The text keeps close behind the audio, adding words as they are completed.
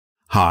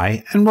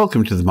Hi, and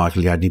welcome to the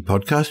Michael Yardney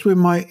podcast, where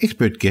my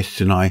expert guests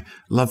and I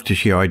love to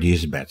share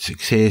ideas about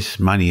success,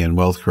 money and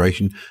wealth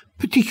creation,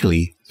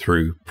 particularly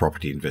through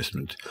property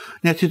investment.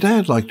 Now, today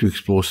I'd like to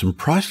explore some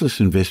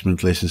priceless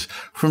investment lessons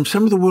from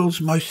some of the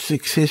world's most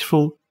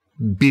successful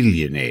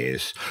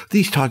billionaires.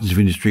 These titans of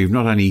industry have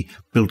not only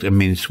built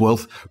immense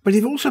wealth, but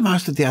they've also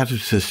mastered the art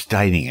of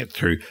sustaining it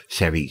through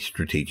savvy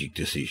strategic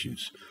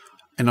decisions.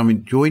 And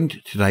I'm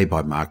joined today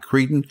by Mark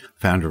Creedon,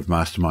 founder of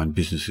Mastermind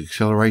Business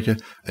Accelerator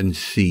and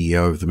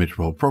CEO of the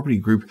Metropole Property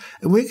Group,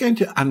 and we're going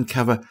to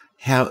uncover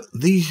how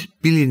these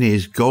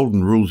billionaires'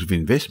 golden rules of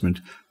investment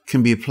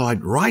can be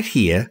applied right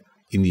here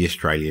in the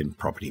Australian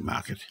property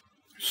market.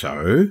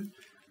 So,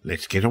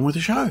 let's get on with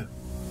the show.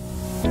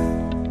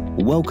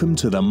 Welcome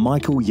to the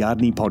Michael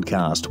Yardney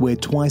podcast, where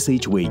twice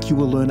each week you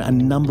will learn a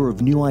number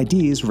of new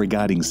ideas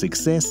regarding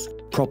success,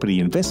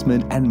 property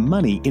investment, and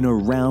money in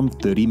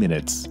around 30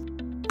 minutes.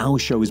 Our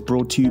show is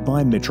brought to you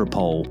by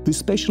Metropole, who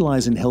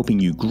specialise in helping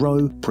you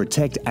grow,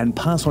 protect and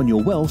pass on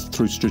your wealth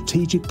through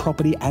strategic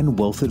property and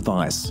wealth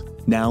advice.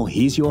 Now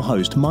here's your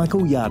host,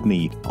 Michael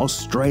Yardney,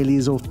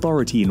 Australia's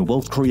authority in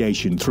wealth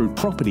creation through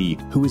property,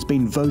 who has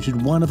been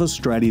voted one of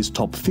Australia's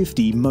top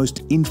 50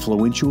 most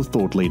influential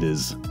thought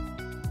leaders.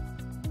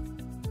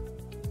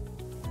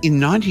 In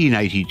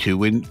 1982,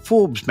 when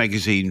Forbes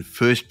magazine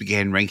first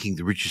began ranking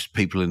the richest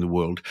people in the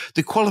world,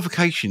 the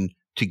qualification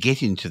to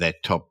get into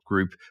that top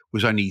group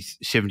was only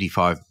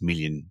 $75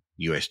 million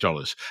US.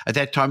 At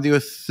that time, there were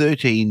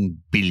 13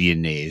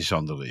 billionaires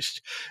on the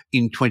list.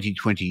 In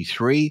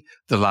 2023,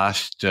 the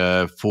last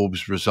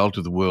Forbes result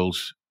of the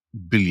world's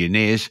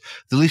billionaires,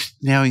 the list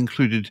now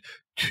included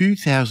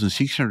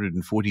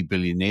 2,640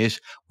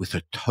 billionaires with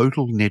a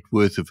total net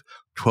worth of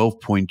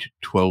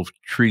 $12.12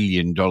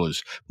 trillion,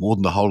 more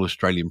than the whole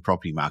Australian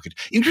property market.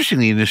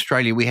 Interestingly, in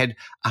Australia, we had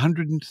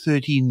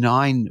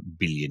 139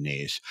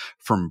 billionaires.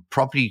 From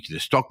property to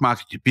the stock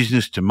market to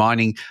business to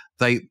mining,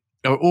 they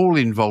are all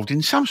involved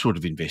in some sort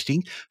of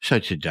investing. So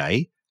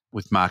today,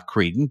 with Mark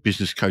Creedon,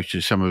 business coach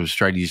to some of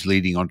Australia's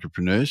leading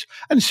entrepreneurs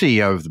and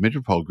CEO of the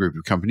Metropole Group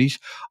of companies,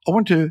 I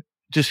want to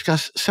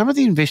discuss some of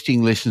the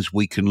investing lessons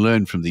we can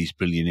learn from these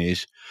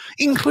billionaires,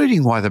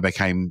 including why they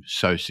became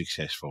so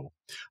successful.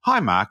 Hi,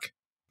 Mark.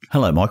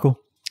 Hello, Michael.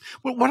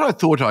 Well, what I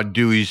thought I'd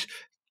do is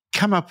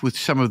come up with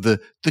some of the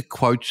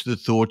quotes, the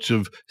thoughts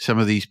of some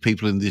of these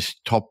people in this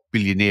top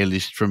billionaire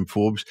list from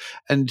Forbes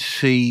and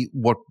see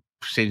what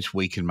sense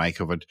we can make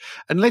of it.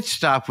 And let's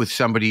start with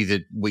somebody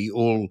that we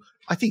all,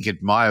 I think,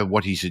 admire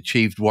what he's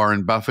achieved,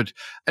 Warren Buffett.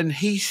 And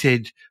he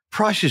said,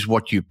 price is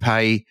what you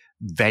pay,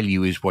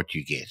 value is what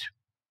you get.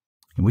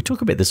 And we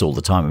talk about this all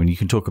the time. I mean, you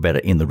can talk about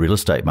it in the real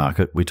estate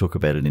market. We talk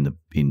about it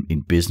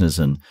in business,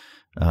 and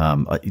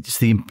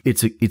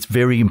it's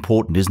very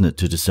important, isn't it,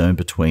 to discern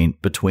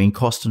between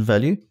cost and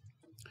value?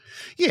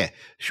 Yeah,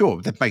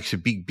 sure. That makes a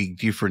big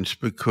difference,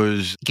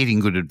 because getting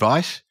good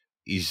advice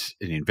is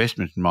an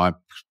investment in my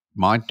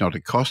mind, not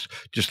a cost.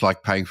 Just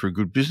like paying for a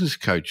good business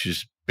coach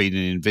has been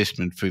an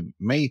investment for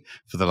me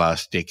for the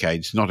last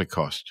decades, not a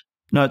cost.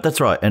 No,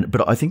 that's right.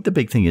 But I think the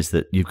big thing is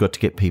that you've got to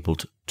get people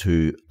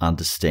to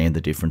understand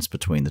the difference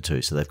between the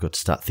two. So they've got to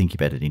start thinking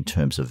about it in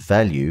terms of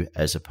value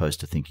as opposed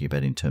to thinking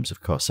about it in terms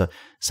of cost. So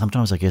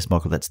sometimes, I guess,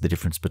 Michael, that's the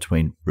difference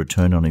between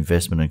return on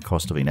investment and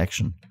cost of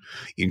inaction.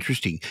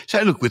 Interesting.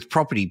 So look, with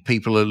property,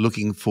 people are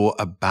looking for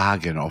a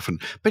bargain often.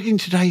 But in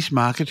today's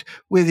market,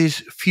 where there's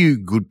few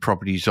good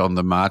properties on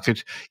the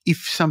market, if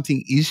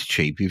something is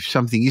cheap, if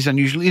something is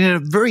unusual, in a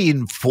very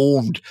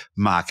informed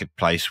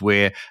marketplace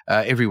where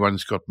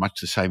everyone's got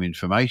much the same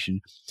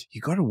information,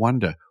 you've got to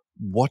wonder,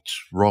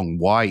 what's wrong?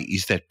 Why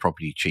is that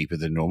property cheaper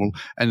than normal?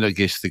 And I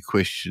guess the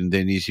question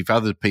then is, if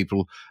other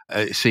people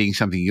are seeing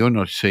something you're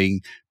not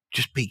seeing,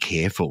 just be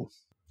careful.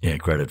 Yeah,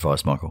 great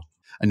advice, Michael.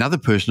 Another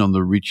person on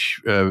the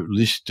rich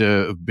list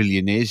of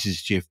billionaires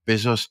is Jeff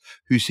Bezos,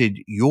 who said,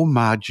 your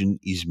margin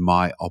is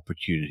my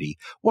opportunity.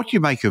 What do you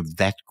make of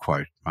that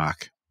quote,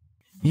 Mark?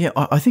 Yeah,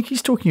 I think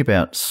he's talking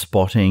about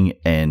spotting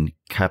and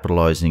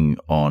capitalizing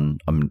on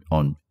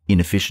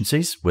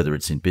inefficiencies, whether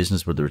it's in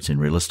business, whether it's in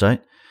real estate.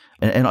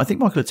 And I think,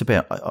 Michael, it's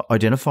about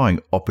identifying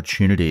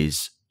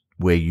opportunities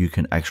where you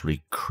can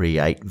actually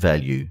create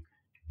value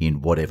in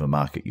whatever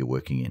market you're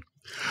working in.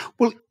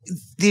 Well,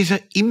 there's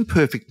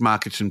imperfect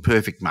markets and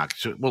perfect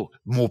markets. Well,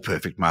 more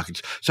perfect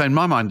markets. So in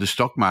my mind, the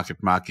stock market,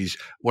 Mark, is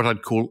what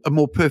I'd call a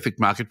more perfect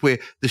market, where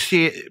the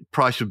share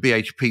price of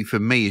BHP for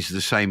me is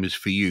the same as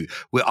for you,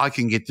 where I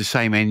can get the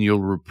same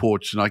annual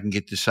reports and I can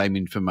get the same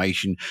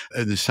information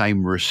and the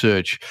same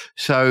research.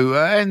 So,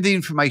 and the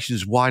information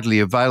is widely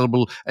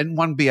available, and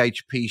one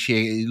BHP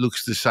share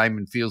looks the same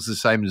and feels the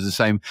same as the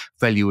same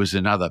value as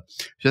another.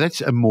 So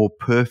that's a more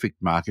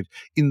perfect market.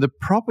 In the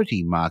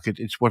property market,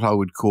 it's what I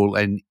would call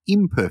call an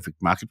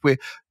imperfect market, where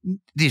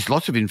there's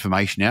lots of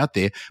information out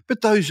there,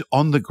 but those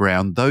on the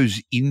ground,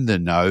 those in the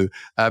know,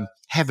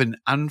 have an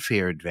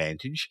unfair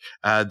advantage.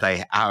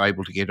 They are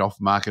able to get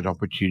off-market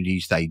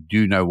opportunities. They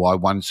do know why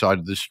one side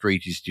of the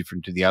street is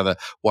different to the other,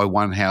 why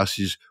one house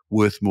is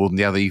worth more than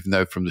the other, even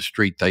though from the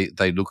street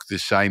they look the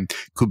same.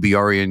 Could be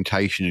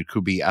orientation, it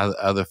could be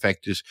other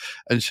factors.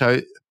 And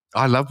so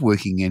I love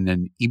working in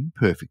an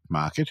imperfect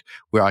market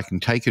where I can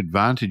take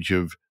advantage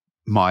of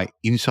my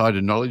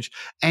insider knowledge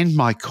and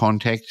my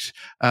contacts,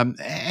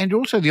 and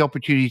also the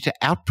opportunity to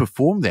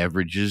outperform the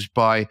averages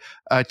by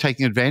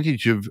taking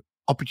advantage of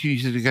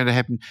opportunities that are going to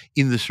happen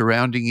in the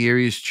surrounding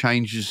areas,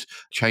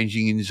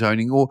 changing in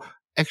zoning, or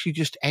actually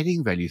just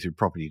adding value through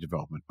property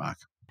development, Mark.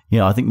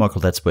 Yeah, I think,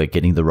 Michael, that's where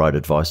getting the right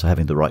advice or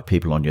having the right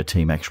people on your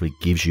team actually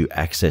gives you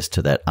access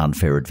to that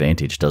unfair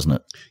advantage, doesn't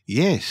it?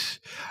 Yes.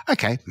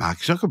 Okay, Mark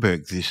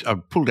Zuckerberg.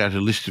 I've pulled out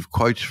a list of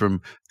quotes from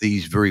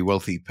these very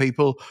wealthy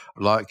people.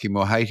 Like him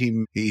or hate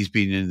him, he's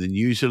been in the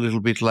news a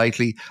little bit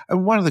lately.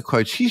 And one of the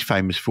quotes he's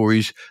famous for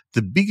is,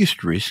 "The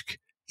biggest risk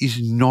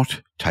is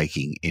not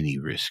taking any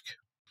risk."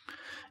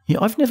 Yeah,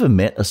 I've never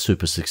met a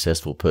super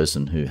successful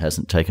person who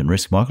hasn't taken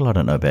risk, Michael. I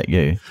don't know about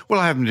you. Well,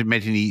 I haven't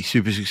met any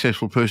super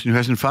successful person who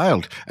hasn't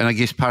failed. And I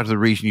guess part of the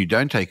reason you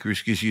don't take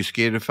risk is you're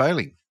scared of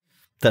failing.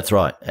 That's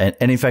right. And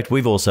in fact,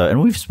 we've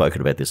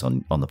spoken about this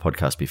on the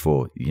podcast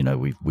before. You know,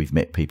 we've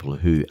met people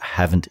who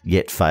haven't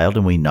yet failed,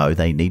 and we know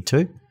they need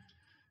to,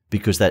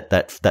 because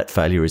that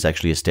failure is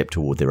actually a step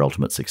toward their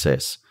ultimate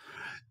success.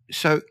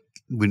 So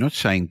we're not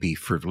saying be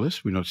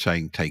frivolous. We're not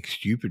saying take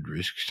stupid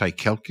risks, take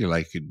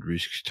calculated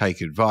risks, take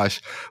advice,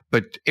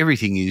 but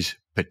everything is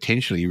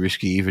potentially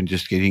risky, even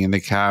just getting in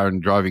the car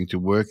and driving to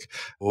work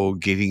or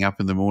getting up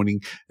in the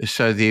morning.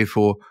 So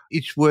therefore,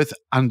 it's worth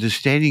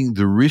understanding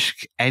the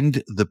risk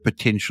and the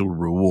potential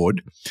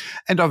reward.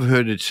 And I've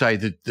heard it say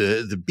that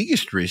the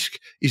biggest risk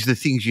is the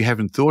things you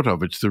haven't thought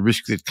of. It's the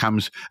risk that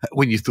comes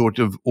when you thought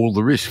of all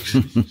the risks.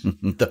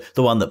 the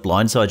one that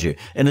blindsides you.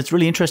 And it's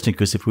really interesting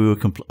because if we were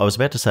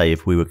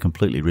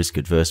completely risk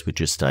adverse, we'd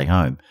just stay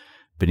home.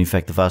 But in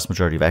fact, the vast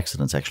majority of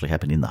accidents actually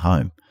happen in the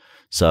home.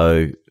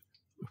 So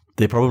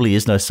there probably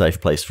is no safe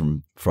place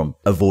from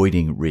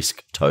avoiding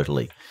risk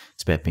totally.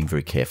 It's about being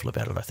very careful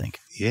about it, I think.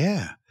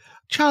 Yeah.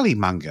 Charlie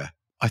Munger,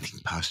 I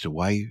think, passed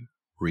away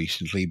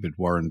recently, but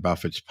Warren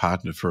Buffett's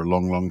partner for a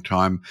long, long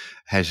time,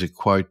 has a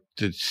quote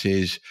that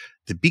says,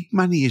 "The big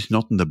money is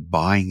not in the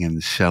buying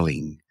and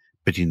selling,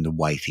 but in the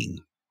waiting."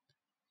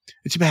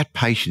 It's about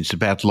patience,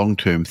 about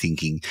long-term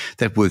thinking.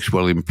 That works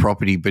well in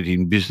property, but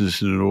in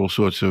business and in all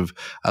sorts of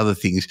other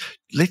things.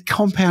 Let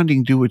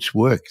compounding do its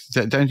work.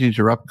 Don't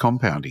interrupt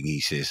compounding, he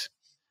says.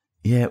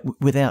 Yeah,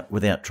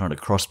 without trying to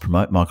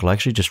cross-promote, Michael, I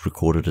actually just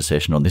recorded a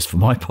session on this for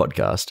my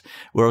podcast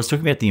where I was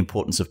talking about the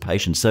importance of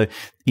patience. So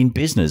in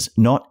business,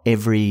 not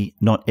every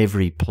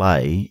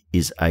play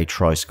is a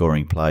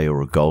try-scoring play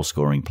or a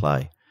goal-scoring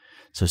play.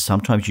 So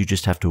sometimes you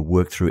just have to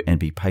work through and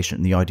be patient.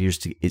 And the idea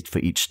is for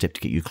each step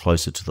to get you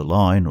closer to the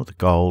line or the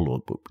goal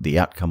or the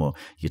outcome or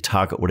your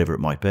target, whatever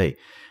it might be.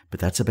 But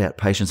that's about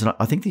patience. And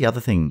I think the other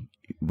thing,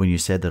 when you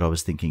said that, I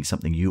was thinking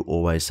something you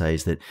always say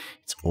is that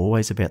it's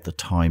always about the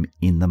time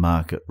in the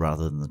market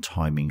rather than the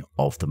timing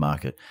of the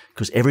market.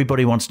 Because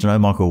everybody wants to know,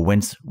 Michael,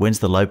 when's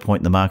the low point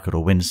in the market,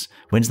 or when's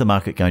the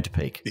market going to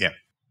peak? Yeah.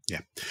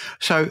 Yeah.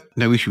 So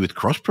no issue with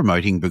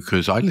cross-promoting,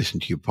 because I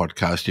listen to your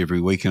podcast every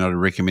week, and I'd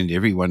recommend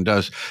everyone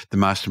does the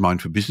Mastermind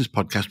for Business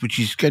podcast, which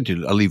is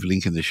I'll leave a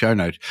link in the show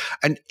note.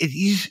 And it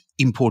is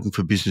important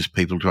for business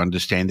people to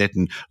understand that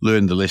and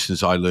learn the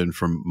lessons I learned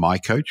from my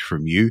coach,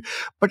 from you.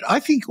 But I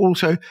think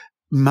also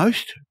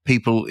most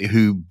people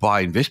who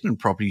buy investment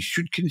properties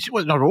should consider,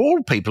 well, not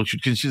all people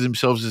should consider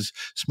themselves as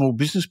small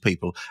business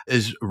people,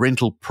 as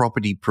rental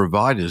property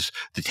providers.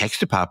 The tax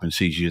department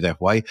sees you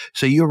that way.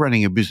 So you're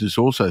running a business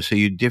also. So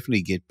you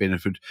definitely get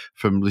benefit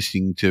from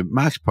listening to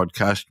Mark's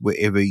podcast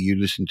wherever you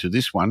listen to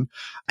this one.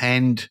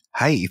 And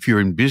hey, if you're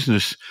in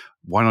business,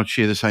 why not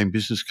share the same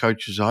business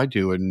coach as I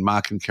do? And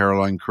Mark and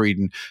Caroline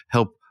Creedon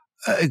help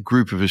a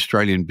group of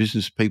Australian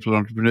business people,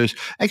 entrepreneurs.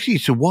 Actually,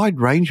 it's a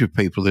wide range of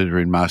people that are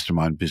in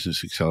Mastermind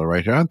Business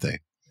Accelerator, aren't they?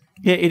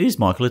 Yeah, it is,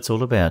 Michael. It's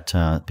all about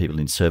people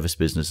in service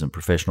business and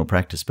professional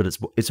practice, but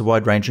it's a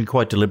wide range, and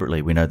quite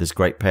deliberately. We know there's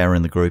great power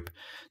in the group,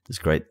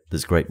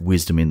 there's great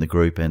wisdom in the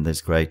group, and there's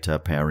great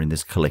power in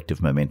this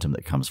collective momentum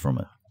that comes from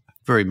it.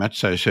 Very much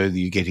so. So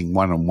you're getting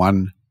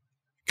one-on-one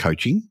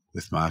coaching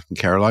with Mark and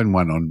Caroline,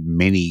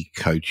 one-on-many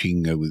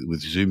coaching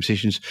with Zoom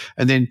sessions,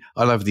 and then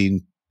I love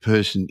the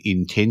person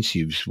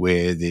intensives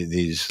where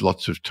there's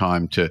lots of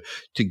time to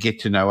get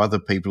to know other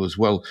people as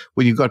well.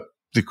 When you've got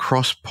the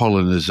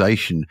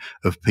cross-pollination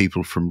of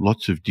people from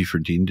lots of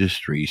different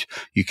industries,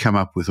 you come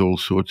up with all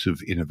sorts of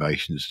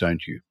innovations,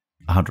 don't you?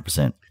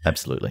 100%.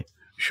 Absolutely.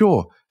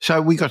 Sure. So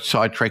we got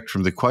sidetracked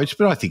from the quotes,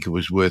 but I think it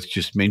was worth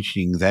just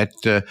mentioning that.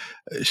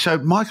 So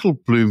Michael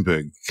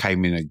Bloomberg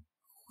came in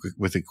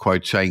with a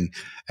quote saying,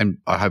 and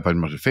I hope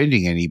I'm not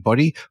offending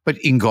anybody, but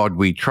 "In God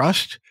we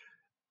trust.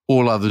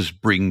 All others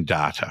bring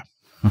data."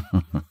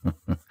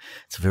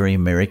 It's a very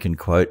American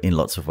quote in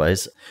lots of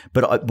ways.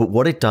 But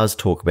what it does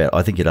talk about,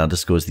 I think it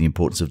underscores the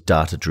importance of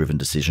data-driven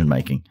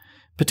decision-making,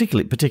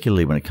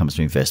 particularly when it comes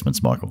to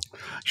investments, Michael.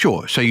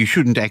 Sure. So you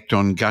shouldn't act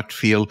on gut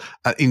feel.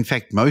 In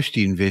fact, most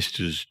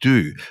investors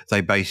do.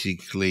 They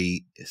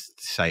basically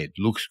say it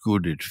looks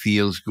good, it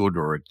feels good,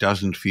 or it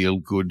doesn't feel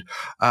good.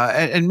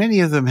 And many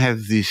of them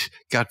have this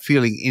gut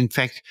feeling. In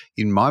fact,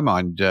 in my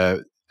mind,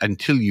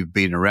 until you've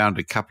been around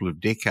a couple of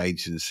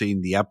decades and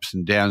seen the ups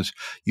and downs,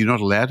 you're not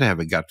allowed to have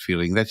a gut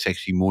feeling. That's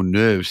actually more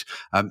nerves.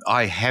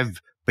 I have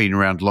been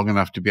around long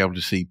enough to be able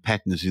to see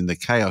patterns in the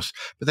chaos,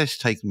 but that's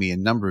taken me a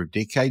number of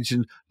decades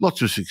and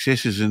lots of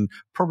successes and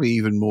probably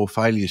even more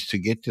failures to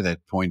get to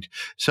that point.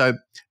 So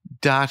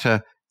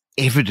data,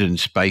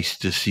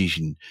 evidence-based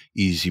decision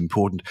is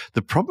important.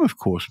 The problem, of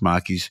course,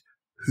 Mark, is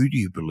who do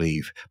you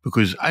believe?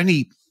 Because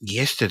only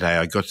yesterday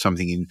I got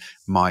something in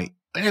my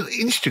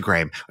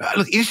Instagram.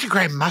 Look,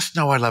 Instagram must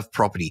know I love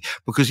property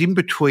because in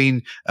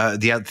between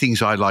the other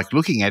things I like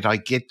looking at, I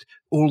get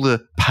all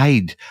the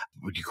paid,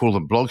 what do you call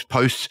them, blogs,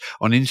 posts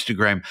on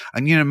Instagram.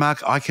 And, you know,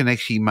 Mark, I can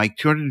actually make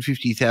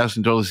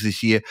 $250,000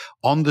 this year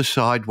on the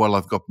side while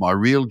I've got my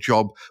real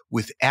job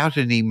without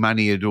any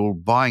money at all,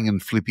 buying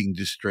and flipping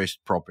distressed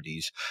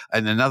properties.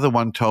 And another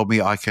one told me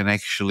I can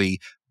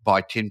actually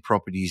buy 10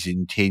 properties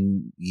in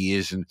 10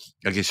 years. And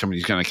I guess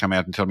somebody's going to come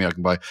out and tell me I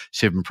can buy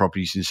 7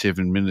 properties in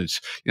 7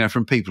 minutes, you know,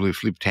 from people who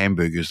flipped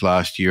hamburgers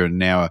last year and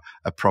now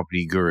are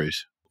property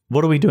gurus.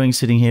 What are we doing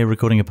sitting here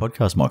recording a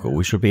podcast, Michael?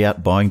 We should be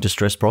out buying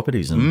distressed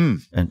properties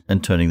and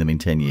turning them in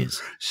 10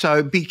 years.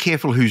 So be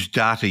careful whose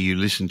data you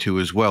listen to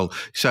as well.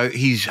 So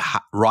he's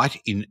right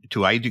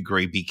to a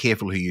degree. Be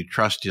careful who you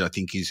trust, I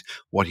think, is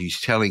what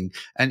he's telling.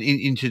 And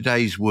in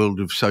today's world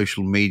of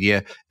social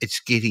media,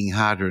 it's getting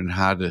harder and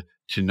harder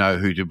to know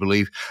who to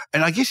believe.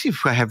 And I guess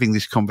if we're having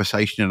this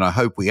conversation, and I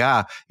hope we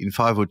are in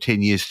 5 or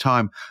 10 years'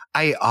 time,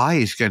 AI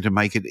is going to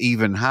make it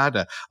even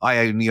harder. I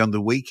only on the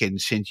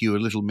weekend sent you a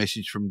little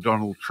message from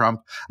Donald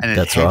Trump, and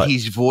it had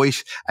his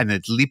voice and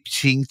it lip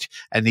synced,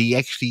 and he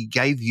actually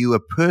gave you a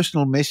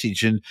personal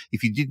message. And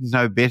if you didn't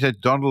know better,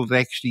 Donald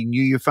actually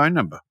knew your phone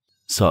number.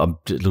 So I'm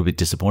a little bit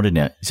disappointed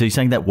now. So you're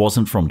saying that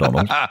wasn't from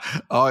Donald?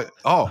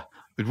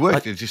 It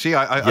worked. You see,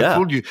 I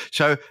fooled you.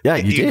 So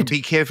you did.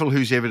 Be careful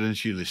whose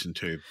evidence you listen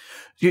to.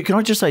 Can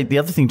I just say the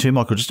other thing too,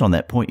 Michael, just on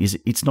that point, is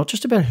it's not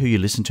just about who you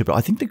listen to, but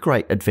I think the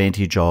great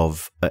advantage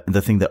of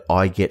the thing that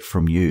I get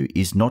from you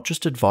is not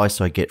just advice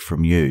I get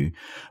from you,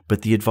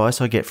 but the advice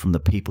I get from the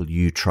people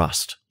you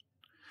trust.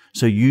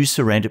 So you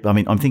surrounded, I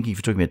mean, I'm thinking if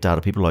you're talking about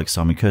data, people like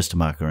Simon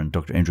Kerstenmacher and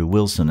Dr. Andrew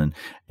Wilson,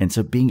 and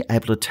so being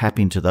able to tap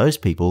into those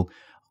people,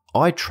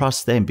 I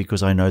trust them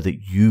because I know that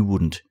you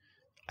wouldn't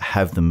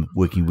have them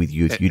working with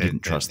you if you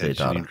didn't trust their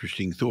data. That's an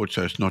interesting thought.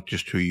 So it's not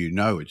just who you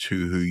know, it's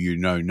who you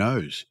know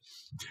knows.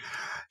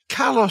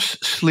 Carlos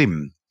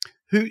Slim,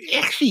 who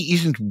actually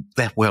isn't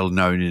that well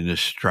known in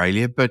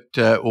Australia, but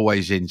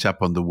always ends up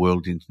on the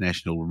World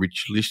International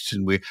Rich lists.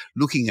 And we're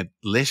looking at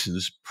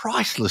lessons,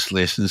 priceless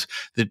lessons,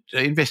 that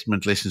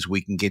investment lessons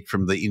we can get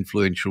from the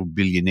influential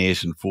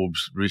billionaires and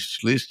Forbes Rich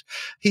list.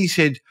 He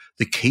said,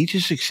 the key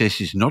to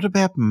success is not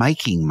about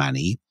making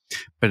money,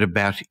 but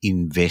about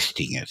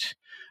investing it.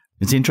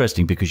 It's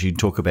interesting because you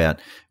talk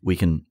about we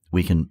can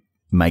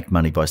make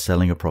money by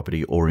selling a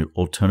property, or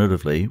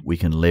alternatively, we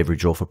can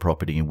leverage off a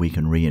property and we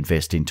can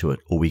reinvest into it,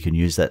 or we can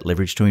use that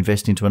leverage to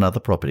invest into another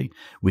property.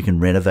 We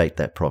can renovate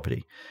that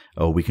property,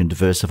 or we can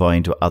diversify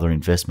into other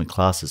investment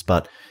classes.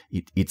 But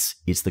it's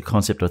the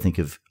concept, I think,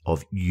 of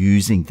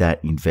using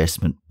that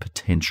investment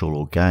potential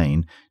or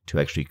gain to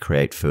actually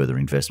create further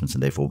investments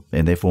and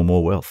therefore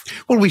more wealth.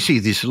 Well, we see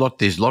this a lot.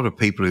 There's a lot of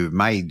people who've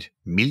made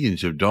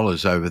millions of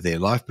dollars over their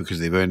life because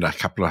they've earned a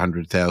couple of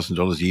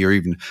 $100,000 a year,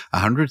 even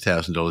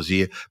 $100,000 a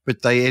year,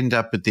 but they end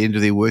up at the end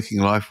of their working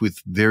life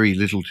with very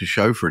little to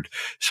show for it.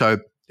 So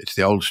it's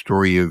the old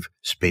story of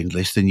spend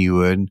less than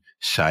you earn,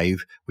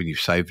 save. When you've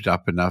saved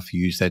up enough,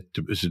 use that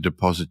as a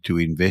deposit to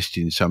invest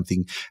in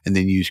something, and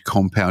then use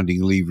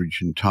compounding leverage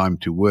and time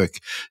to work.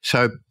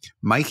 So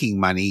making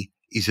money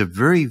is a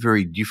very,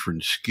 very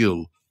different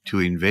skill to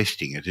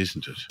investing it,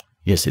 isn't it?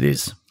 Yes, it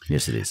is.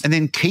 Yes, it is. And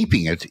then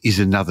keeping it is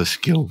another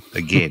skill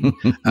again,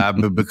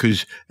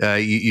 because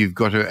you've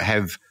got to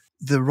have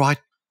the right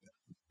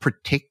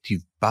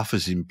protective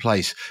buffers in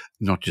place,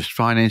 not just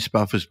finance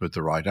buffers, but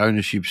the right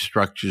ownership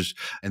structures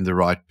and the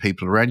right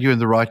people around you and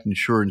the right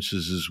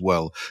insurances as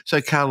well.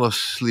 So Carlos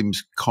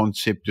Slim's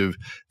concept of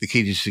the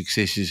key to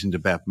success isn't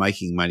about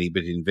making money,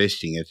 but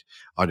investing it,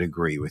 I'd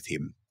agree with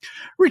him.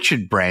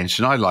 Richard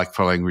Branson, I like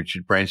following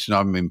Richard Branson.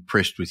 I'm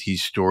impressed with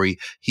his story.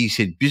 He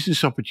said,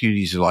 business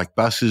opportunities are like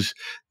buses.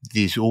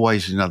 There's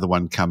always another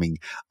one coming.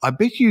 I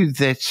bet you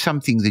that's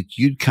something that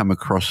you'd come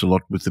across a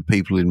lot with the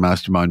people in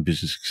Mastermind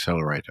Business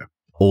Accelerator.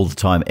 all the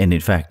time. And in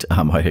fact,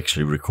 I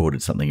actually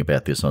recorded something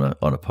about this on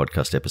a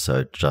podcast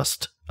episode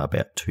just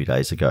about 2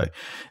 days ago.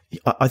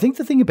 I think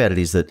the thing about it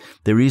is that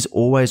there is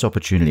always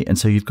opportunity. And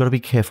so you've got to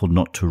be careful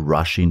not to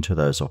rush into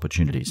those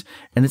opportunities.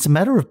 And it's a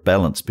matter of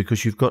balance,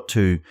 because you've got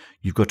to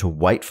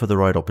wait for the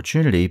right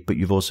opportunity, but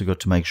you've also got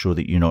to make sure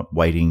that you're not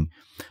waiting.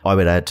 I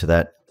would add to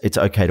that, it's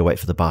okay to wait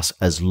for the bus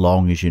as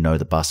long as you know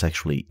the bus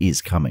actually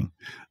is coming.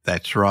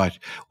 That's right.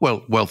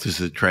 Well, wealth is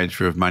the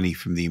transfer of money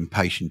from the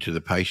impatient to the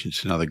patient.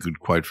 It's another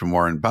good quote from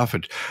Warren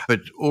Buffett.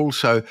 But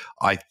also,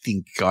 I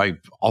think I've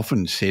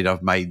often said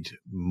I've made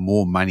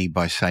more money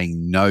by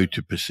saying no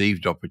to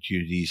perceived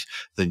opportunities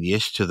than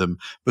yes to them,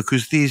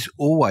 because there's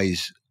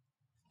always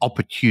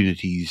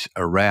opportunities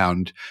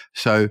around.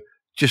 So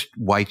just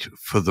wait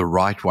for the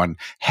right one.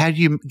 How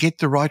do you get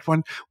the right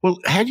one? Well,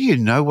 how do you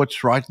know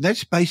what's right? And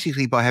that's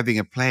basically by having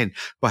a plan,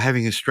 by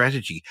having a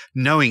strategy,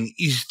 knowing,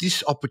 is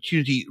this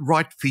opportunity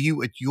right for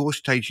you at your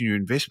stage in your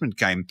investment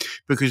game?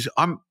 Because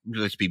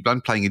let's be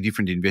blunt, playing a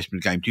different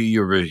investment game to you.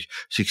 You're very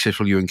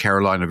successful. You and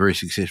Caroline are very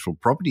successful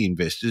property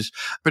investors,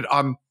 but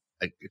I'm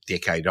a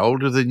decade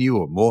older than you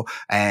or more,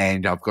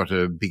 and I've got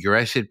a bigger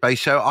asset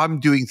base. So I'm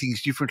doing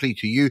things differently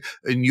to you,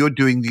 and you're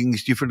doing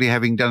things differently,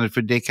 having done it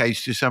for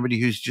decades, to somebody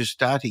who's just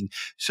starting.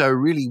 So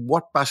really,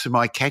 what bus am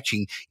I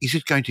catching? Is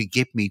it going to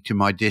get me to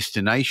my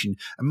destination?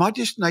 And my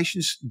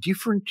destination's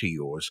different to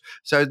yours.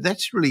 So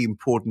that's really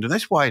important. And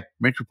that's why at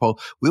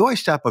Metropole, we always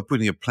start by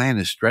putting a plan,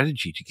 a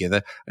strategy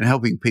together, and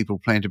helping people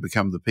plan to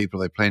become the people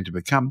they plan to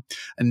become.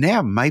 And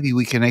now maybe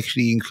we can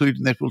actually include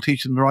in that, we'll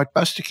teach them the right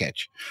bus to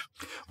catch.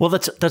 Well,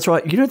 that's right.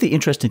 You know, the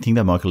interesting thing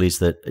though, Michael, is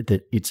that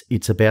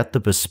it's about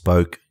the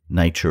bespoke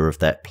nature of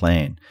that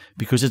plan,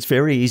 because it's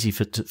very easy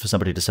for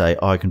somebody to say,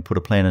 I can put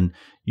a plan, and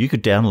you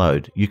could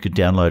download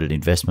an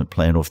investment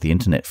plan off the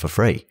internet for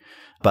free.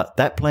 But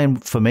that plan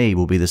for me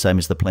will be the same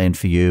as the plan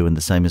for you, and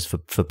the same as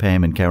for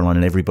Pam and Caroline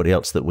and everybody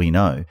else that we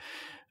know,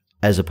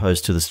 as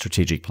opposed to the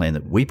strategic plan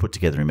that we put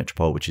together in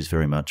Metropole, which is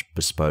very much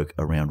bespoke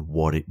around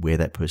where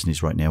that person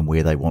is right now and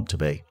where they want to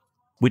be,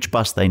 which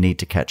bus they need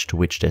to catch to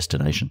which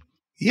destination.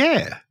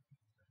 Yeah.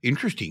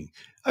 Interesting.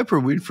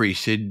 Oprah Winfrey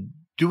said,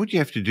 do what you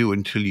have to do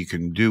until you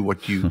can do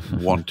what you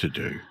want to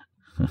do.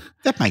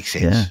 That makes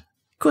sense. Yeah.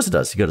 Of course it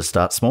does. You got to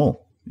start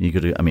small.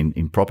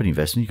 In property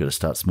investment, you've got to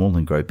start small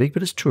and grow big,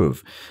 but it's true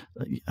of,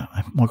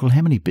 Michael,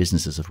 how many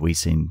businesses have we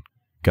seen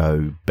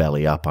go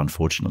belly up,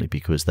 unfortunately,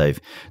 because they've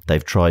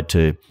tried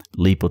to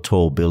leap a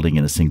tall building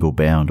in a single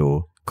bound,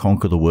 or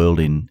conquer the world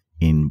in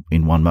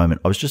one moment.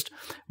 I was just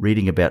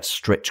reading about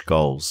stretch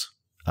goals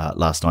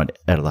last night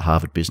out of the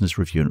Harvard Business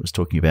Review, and it was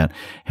talking about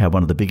how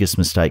one of the biggest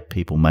mistakes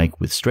people make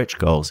with stretch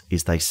goals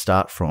is they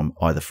start from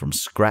either from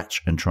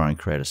scratch and try and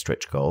create a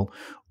stretch goal,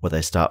 or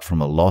they start from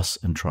a loss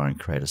and try and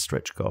create a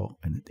stretch goal,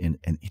 and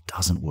it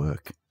doesn't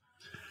work.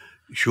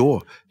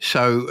 Sure.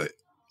 So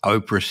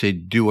Oprah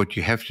said, do what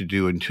you have to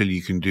do until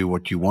you can do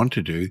what you want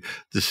to do.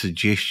 The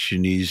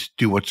suggestion is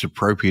do what's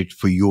appropriate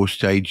for your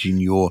stage in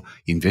your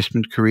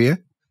investment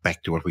career.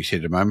 Back to what we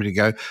said a moment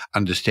ago,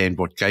 understand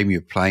what game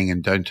you're playing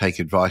and don't take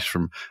advice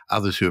from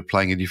others who are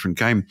playing a different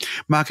game.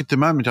 Mark, at the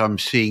moment I'm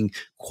seeing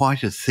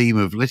quite a theme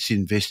of let's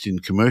invest in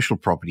commercial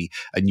property.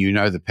 And you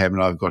know that Pam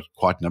and I have got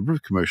quite a number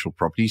of commercial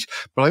properties,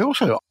 but I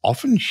also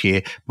often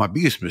share one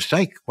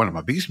of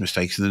my biggest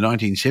mistakes in the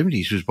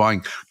 1970s was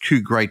buying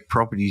two great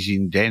properties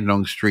in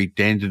Dandenong Street,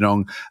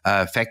 Dandenong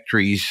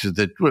factories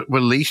that were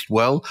leased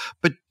well,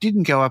 but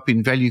didn't go up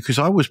in value because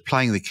I was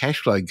playing the cash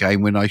flow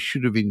game when I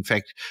should have in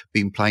fact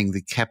been playing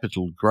the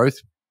capital growth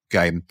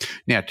game.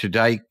 Now,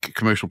 today,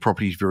 commercial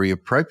property is very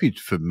appropriate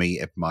for me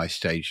at my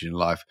stage in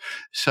life.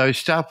 So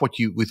start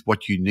with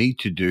what you need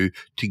to do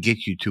to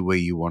get you to where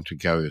you want to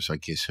go, is I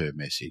guess her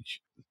message.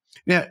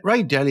 Now,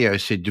 Ray Dalio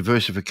said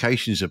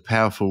diversification is a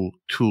powerful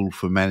tool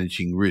for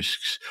managing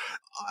risks.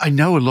 I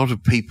know a lot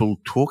of people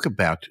talk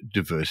about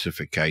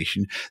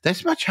diversification.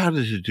 That's much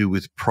harder to do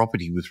with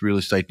property, with real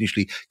estate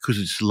initially, because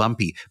it's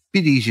lumpy. A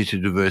bit easier to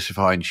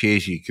diversify in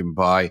shares. You can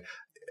buy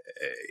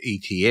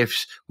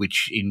ETFs,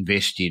 which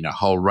invest in a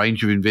whole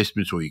range of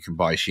investments, or you can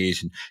buy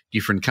shares in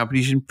different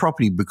companies. In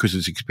property, because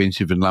it's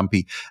expensive and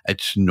lumpy,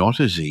 it's not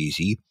as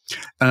easy.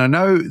 And I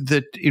know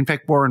that, in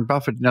fact, Warren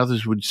Buffett and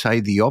others would say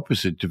the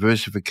opposite.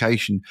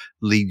 Diversification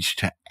leads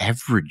to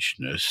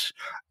averageness.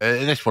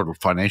 That's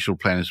what financial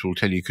planners will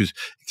tell you, because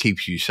it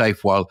keeps you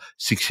safe, while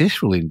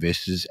successful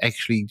investors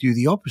actually do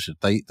the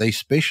opposite. They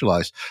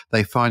specialize.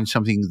 They find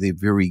something they're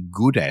very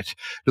good at.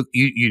 Look,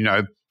 you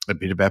know a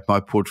bit about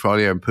my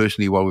portfolio, and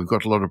personally, while we've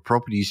got a lot of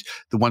properties,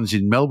 the ones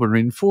in Melbourne are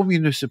in 4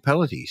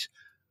 municipalities.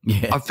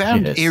 Yeah, I've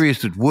found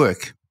areas that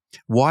work.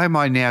 Why am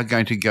I now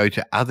going to go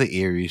to other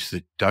areas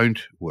that don't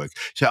work?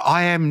 So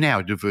I am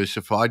now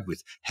diversified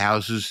with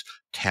houses,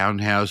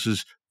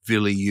 townhouses,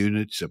 villa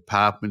units,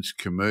 apartments,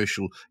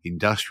 commercial,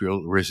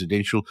 industrial,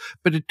 residential.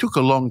 But it took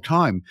a long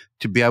time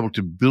to be able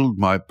to build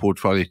my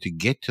portfolio to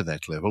get to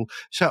that level.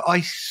 So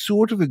I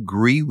sort of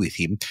agree with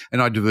him,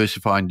 and I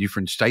diversify in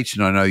different states,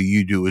 and I know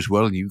you do as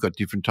well, and you've got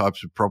different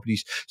types of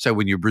properties. So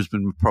when your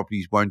Brisbane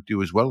properties won't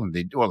do as well, and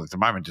they do, well, at the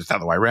moment it's the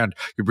other way around.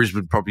 Your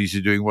Brisbane properties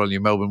are doing well, and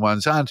your Melbourne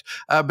ones aren't.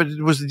 But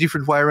it was a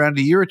different way around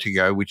a year or two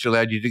ago, which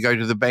allowed you to go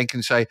to the bank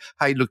and say,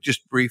 hey, look,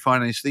 just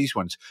refinance these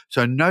ones.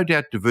 So no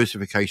doubt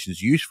diversification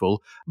is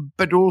useful,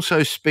 but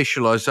also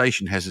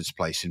specialisation has its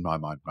place in my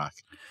mind, Mark.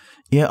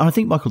 Yeah, I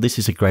think, Michael, this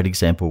is a great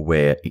example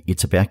where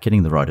it's about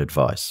getting the right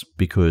advice,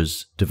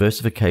 because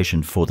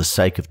diversification for the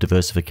sake of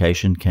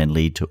diversification can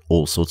lead to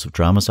all sorts of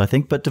dramas, I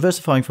think, but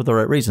diversifying for the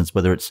right reasons,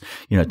 whether it's,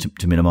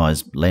 to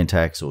minimise land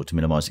tax or to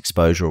minimise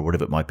exposure or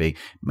whatever it might be,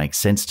 makes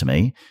sense to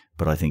me.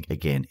 But I think,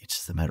 again, it's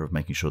just a matter of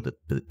making sure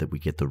that we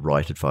get the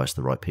right advice,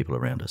 the right people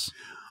around us.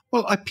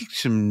 Well, I picked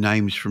some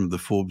names from the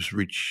Forbes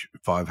Rich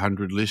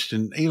 500 list,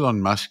 and Elon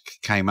Musk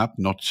came up,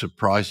 not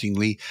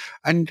surprisingly.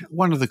 And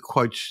one of the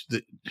quotes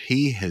that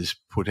he has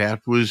put out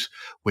was,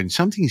 when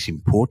something is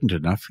important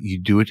enough, you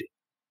do it,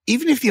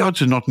 even if the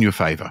odds are not in your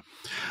favour.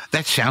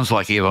 That sounds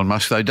like Elon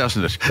Musk, though,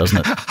 doesn't it? Doesn't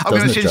it? I'm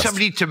going to send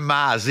somebody to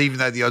Mars, even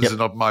though the odds are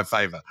not in my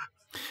favour.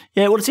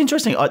 Yeah, well, it's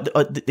interesting.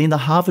 In the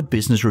Harvard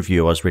Business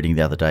Review, I was reading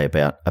the other day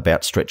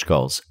about stretch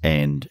goals,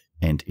 and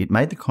it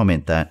made the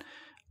comment that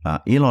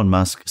Elon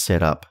Musk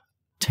set up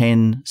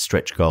 10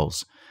 stretch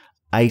goals,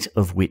 8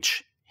 of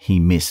which he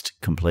missed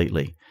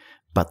completely,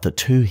 but the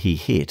 2 he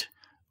hit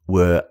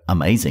were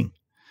amazing.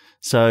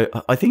 So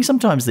I think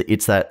sometimes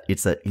it's that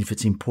if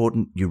it's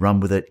important, you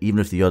run with it, even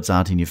if the odds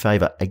aren't in your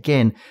favor.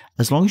 Again,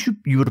 as long as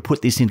you were to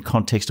put this in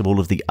context of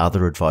all of the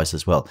other advice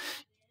as well.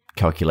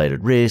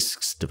 Calculated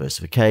risks,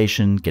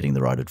 diversification, getting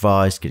the right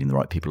advice, getting the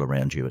right people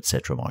around you,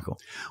 etc., Michael.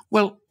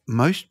 Well,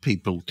 most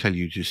people tell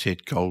you to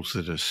set goals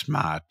that are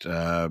smart.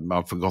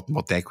 I've forgotten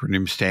what the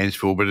acronym stands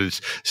for, but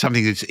it's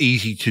something that's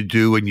easy to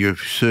do and you're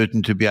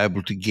certain to be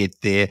able to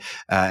get there,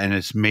 and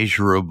it's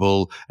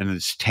measurable and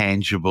it's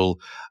tangible.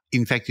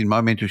 In fact, in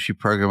my mentorship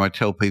program, I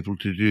tell people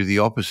to do the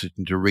opposite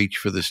and to reach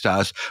for the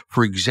stars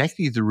for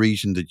exactly the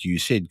reason that you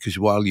said, because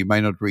while you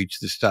may not reach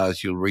the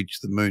stars, you'll reach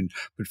the moon.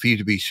 But for you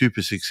to be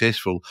super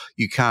successful,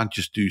 you can't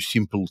just do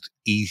simple,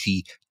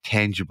 easy,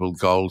 tangible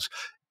goals.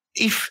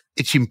 If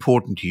it's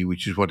important to you,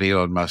 which is what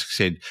Elon Musk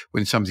said,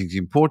 when something's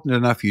important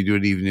enough, you do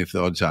it even if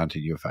the odds aren't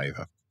in your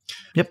favour.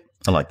 Yep,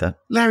 I like that.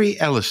 Larry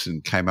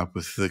Ellison came up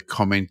with the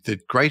comment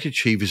that great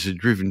achievers are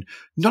driven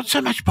not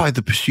so much by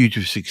the pursuit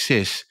of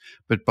success,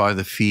 but by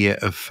the fear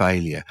of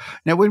failure.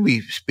 Now, when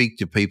we speak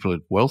to people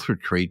at Wealth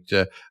Retreat,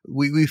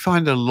 we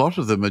find a lot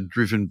of them are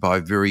driven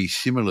by very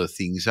similar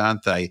things,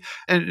 aren't they?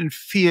 And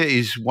fear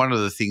is one of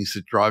the things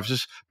that drives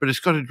us, but it's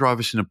got to drive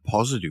us in a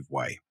positive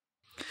way.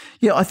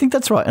 Yeah, I think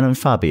that's right. And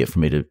far be it for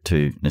me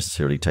to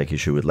necessarily take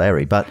issue with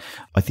Larry, but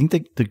I think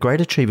the great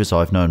achievers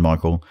I've known,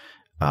 Michael,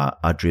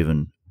 are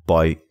driven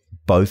by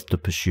both the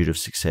pursuit of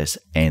success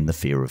and the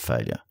fear of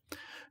failure.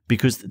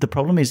 Because the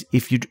problem is,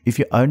 if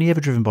you're only ever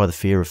driven by the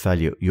fear of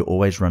failure, you're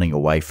always running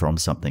away from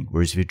something.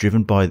 Whereas if you're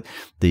driven by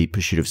the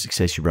pursuit of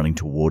success, you're running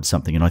towards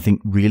something. And I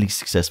think really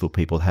successful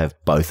people have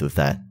both of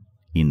that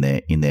in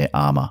their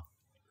armor.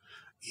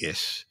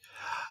 Yes.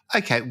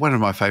 Okay, one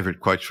of my favourite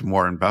quotes from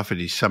Warren Buffett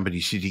is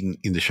somebody sitting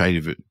in the shade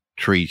of a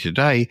tree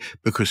today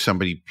because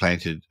somebody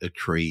planted a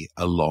tree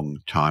a long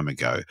time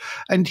ago.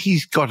 And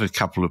he's got a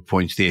couple of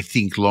points there.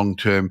 Think long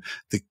term.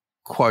 The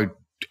quote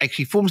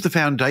actually forms the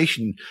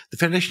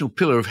foundational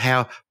pillar of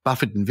how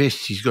Buffett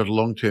invests. He's got a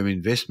long-term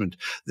investment.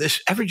 The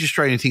average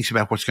Australian thinks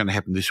about what's going to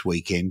happen this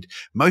weekend.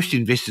 Most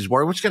investors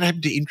worry what's going to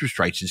happen to interest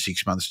rates in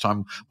 6 months'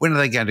 time. When are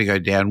they going to go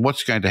down?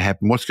 What's going to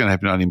happen? What's going to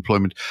happen to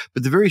unemployment?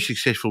 But the very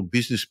successful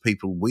business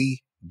people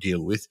we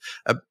deal with,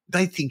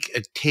 they think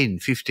a 10,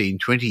 15,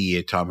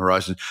 20-year time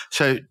horizon.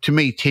 So to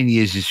me, 10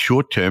 years is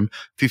short-term,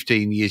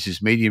 15 years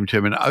is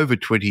medium-term, and over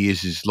 20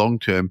 years is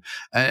long-term.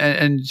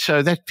 And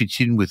so that fits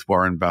in with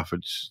Warren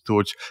Buffett's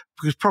thoughts,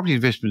 because property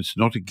investment's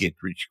not a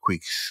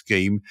get-rich-quick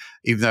scheme,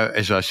 even though,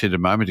 as I said a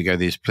moment ago,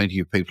 there's plenty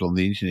of people on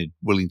the internet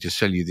willing to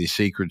sell you their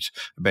secrets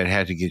about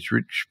how to get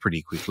rich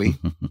pretty quickly.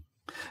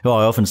 Well,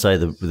 I often say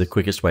the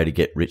quickest way to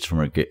get rich from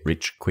a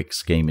get-rich-quick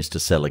scheme is to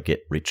sell a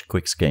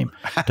get-rich-quick scheme.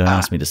 Don't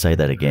ask me to say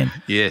that again.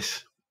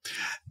 Yes.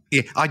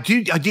 Yeah, I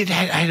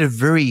had a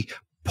very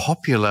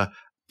popular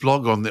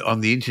blog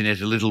on the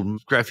internet, a little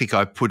graphic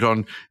I put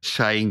on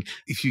saying,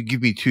 if you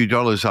give me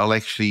 $2, I'll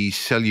actually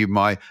sell you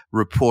my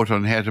report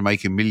on how to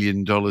make $1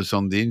 million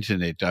on the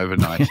internet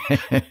overnight.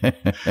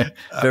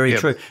 Very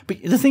true.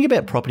 But the thing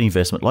about property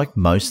investment, like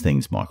most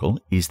things, Michael,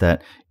 is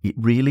that it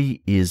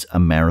really is a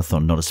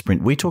marathon, not a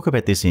sprint. We talk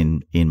about this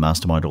in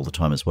Mastermind all the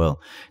time as well,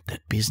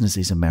 that business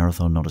is a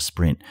marathon, not a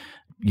sprint.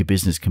 Your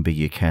business can be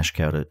your cash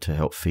cow to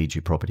help feed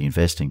your property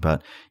investing,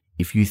 but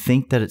if you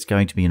think that it's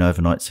going to be an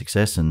overnight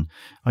success, and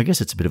I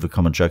guess it's a bit of a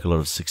common joke, a lot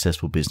of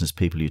successful business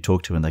people you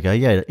talk to and they go,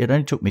 yeah, it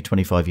only took me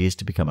 25 years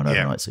to become an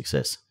overnight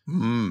success.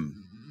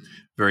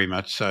 Very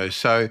much so.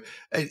 So,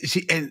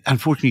 and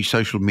unfortunately,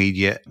 social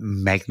media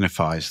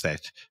magnifies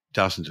that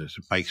doesn't it?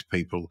 It makes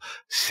people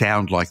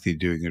sound like they're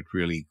doing it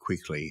really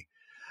quickly.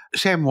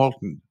 Sam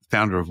Walton,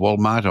 founder of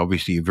Walmart,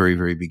 obviously a very,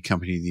 very big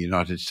company in the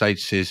United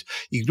States, says,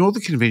 ignore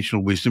the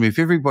conventional wisdom. If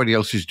everybody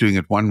else is doing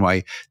it one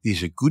way,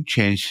 there's a good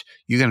chance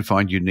you're going to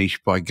find your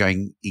niche by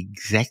going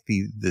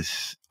exactly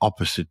this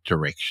opposite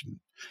direction.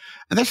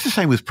 And that's the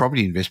same with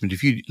property investment.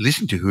 If you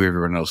listen to who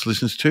everyone else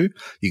listens to,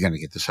 you're going to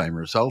get the same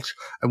results.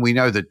 And we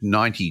know that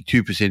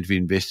 92% of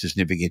investors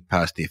never get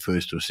past their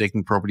first or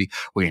second property.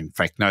 We, in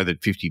fact, know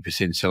that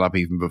 50% sell up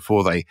even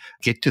before they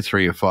get to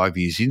 3 or 5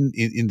 years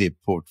in their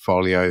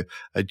portfolio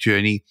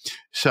journey.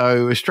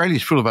 So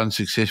Australia's full of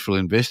unsuccessful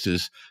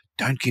investors.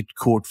 Don't get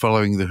caught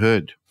following the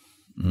herd.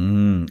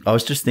 I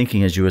was just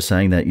thinking as you were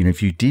saying that,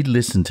 if you did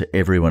listen to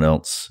everyone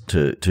else,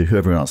 to who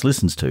everyone else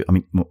listens to, I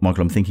mean,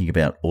 Michael, I'm thinking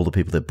about all the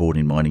people that bought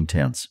in mining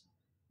towns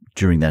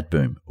during that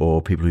boom,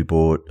 or people who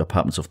bought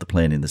apartments off the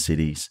plan in the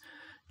cities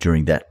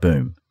during that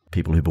boom,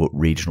 people who bought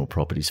regional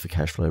properties for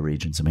cash flow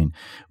regions. I mean,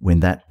 when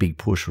that big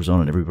push was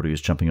on and everybody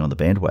was jumping on the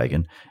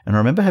bandwagon, and I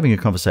remember having a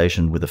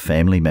conversation with a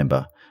family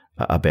member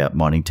about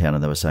mining town,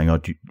 and they were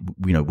saying,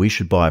 we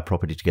should buy a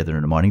property together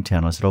in a mining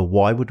town. I said,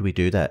 why would we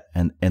do that?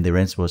 And their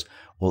answer was,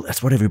 well,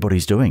 that's what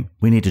everybody's doing.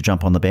 We need to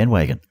jump on the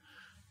bandwagon.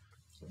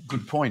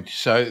 Good point.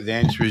 So the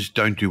answer is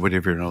don't do what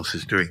everyone else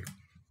is doing.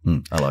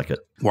 I like it.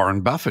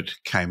 Warren Buffett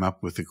came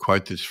up with a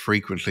quote that's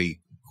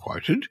frequently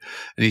quoted,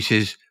 and he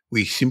says,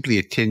 we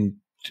simply tend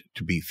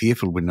to be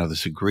fearful when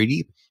others are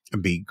greedy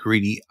and be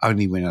greedy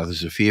only when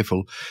others are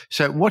fearful.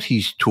 So what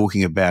he's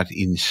talking about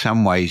in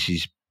some ways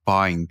is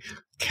buying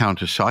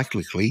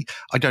counter-cyclically.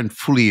 I don't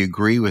fully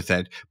agree with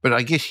that, but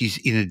I guess he's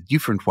in a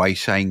different way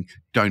saying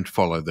don't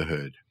follow the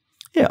herd.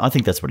 Yeah, I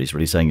think that's what he's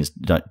really saying is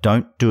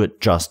don't do it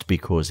just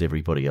because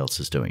everybody else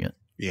is doing it.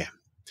 Yeah.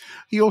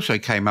 He also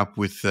came up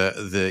with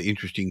the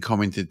interesting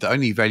comment that the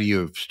only value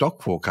of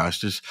stock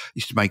forecasters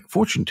is to make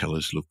fortune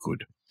tellers look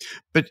good.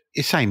 But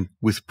the same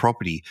with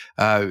property.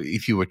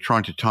 If you were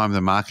trying to time the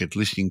market,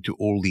 listening to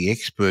all the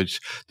experts,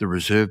 the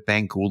Reserve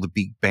Bank, all the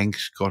big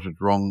banks got it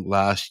wrong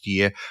last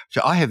year. So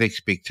I have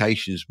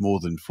expectations more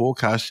than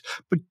forecasts.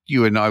 But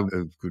you and I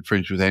are good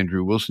friends with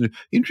Andrew Wilson, who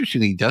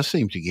interestingly does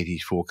seem to get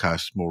his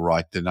forecasts more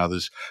right than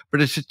others.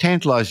 But it's a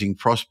tantalizing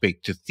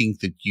prospect to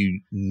think that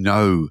you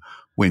know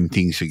when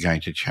things are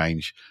going to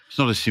change. It's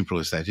not as simple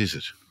as that, is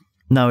it?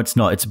 No, it's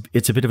not.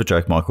 It's a bit of a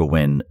joke, Michael,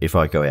 if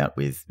I go out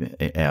with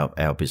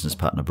our business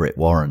partner, Brett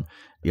Warren,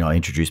 I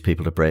introduce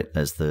people to Brett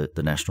as the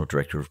National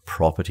Director of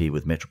Property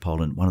with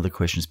Metropole. And one of the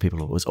questions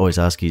people always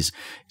ask is,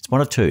 it's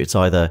one of two. It's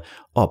either,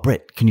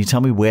 Brett, can you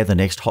tell me where the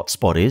next hot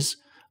spot is?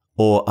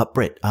 Or,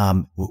 Brett,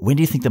 when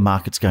do you think the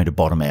market's going to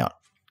bottom out?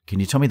 Can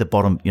you tell me the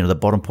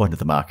bottom point of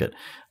the market?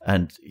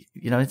 And,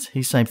 it's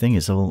his same thing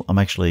is, I'm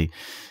actually,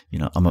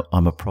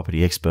 I'm a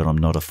property expert. I'm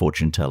not a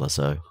fortune teller.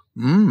 So.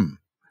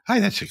 Hey,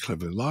 that's a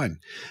clever line.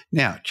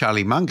 Now,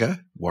 Charlie Munger,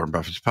 Warren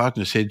Buffett's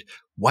partner, said,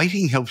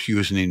 waiting helps you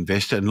as an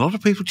investor, and a lot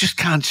of people just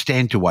can't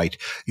stand to wait.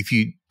 If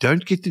you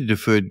don't get the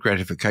deferred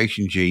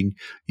gratification gene,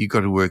 you've got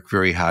to work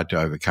very hard to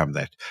overcome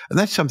that. And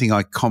that's something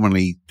I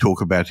commonly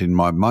talk about in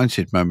my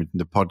Mindset Moment in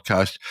the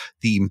podcast,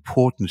 the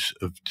importance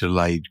of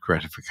delayed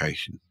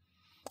gratification.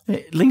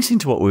 It links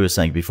into what we were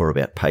saying before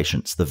about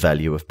patience, the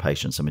value of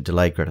patience. I mean,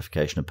 delayed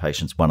gratification and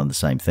patience, one and the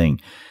same thing.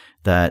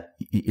 That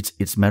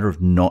it's a matter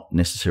of not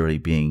necessarily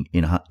being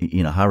in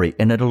a hurry,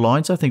 and it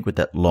aligns, I think, with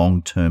that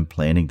long-term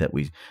planning that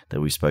we've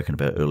spoken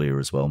about earlier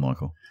as well,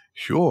 Michael.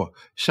 Sure.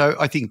 So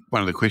I think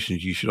one of the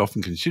questions you should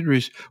often consider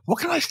is, what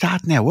can I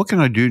start now? What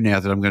can I do now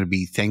that I'm going to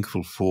be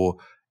thankful for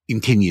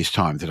in 10 years'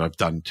 time that I've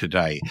done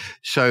today?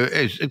 So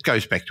it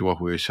goes back to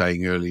what we were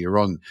saying earlier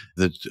on,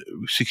 that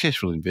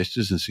successful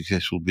investors and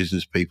successful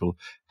business people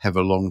have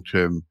a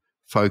long-term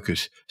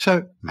focus.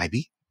 So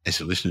maybe, as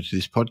a listener to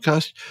this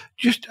podcast,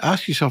 just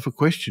ask yourself a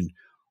question.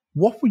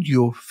 What would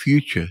your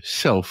future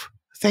self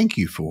thank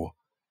you for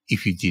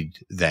if you did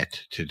that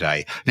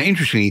today? Now,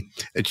 interestingly,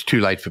 it's too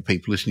late for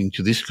people listening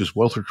to this because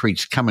Wealth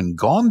Retreat's come and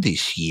gone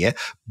this year,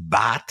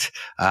 but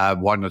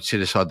why not set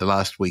aside the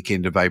last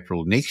weekend of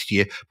April next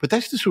year? But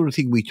that's the sort of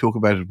thing we talk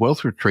about at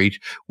Wealth Retreat,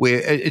 where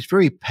it's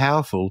very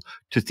powerful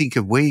to think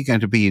of where you're going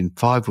to be in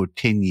 5 or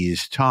 10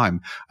 years'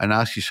 time and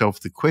ask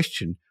yourself the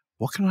question,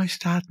 what can I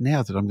start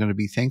now that I'm going to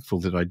be thankful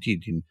that I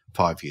did in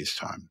 5 years'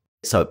 time?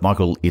 So,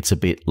 Michael, it's a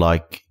bit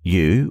like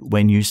you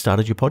when you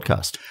started your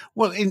podcast.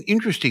 Well,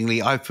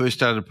 interestingly, I first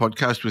started a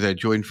podcast with our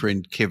joint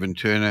friend Kevin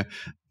Turner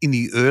in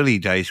the early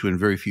days when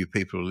very few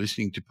people were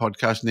listening to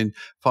podcasts. And then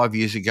 5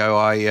 years ago,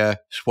 I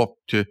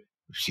swapped to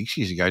 6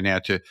 years ago now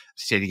to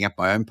setting up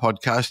my own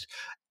podcast.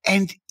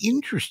 And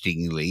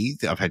interestingly,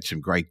 I've had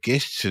some great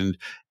guests and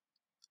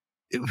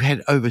we've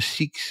had over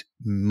 6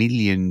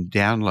 million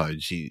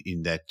downloads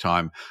in that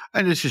time.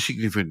 And it's a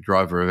significant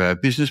driver of our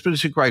business, but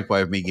it's a great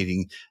way of me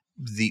getting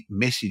the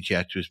message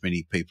out to as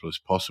many people as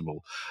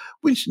possible.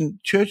 Winston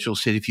Churchill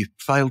said, if you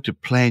fail to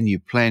plan, you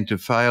plan to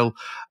fail.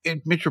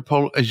 At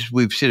Metropole, as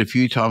we've said a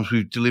few times,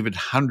 we've delivered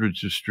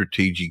hundreds of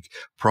strategic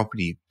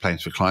property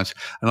plans for clients.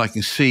 And I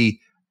can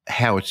see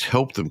how it's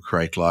helped them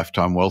create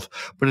lifetime wealth,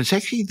 but it's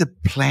actually the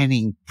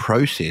planning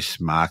process,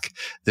 Mark,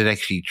 that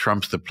actually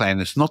trumps the plan.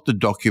 It's not the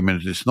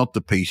document, it's not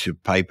the piece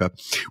of paper,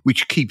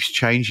 which keeps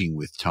changing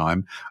with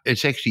time.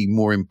 It's actually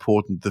more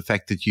important the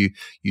fact that you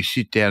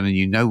sit down and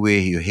you know where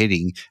you're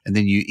heading, and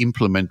then you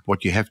implement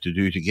what you have to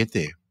do to get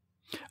there.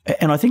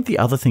 And I think the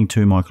other thing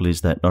too, Michael,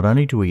 is that not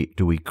only do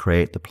we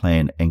create the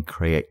plan and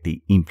create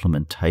the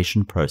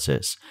implementation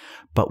process,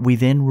 but we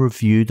then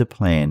review the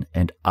plan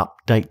and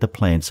update the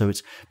plan. So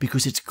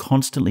because it's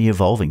constantly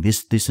evolving.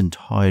 This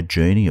entire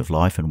journey of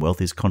life and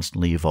wealth is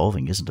constantly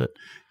evolving, isn't it?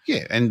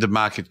 Yeah, and the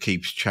market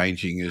keeps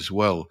changing as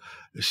well.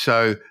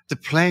 So the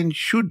plan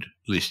should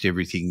list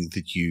everything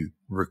that you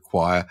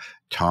require,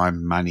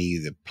 time, money,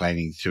 the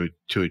planning to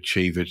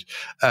achieve it.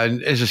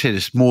 And as I said,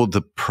 it's more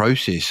the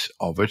process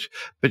of it.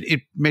 But at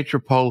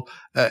Metropole,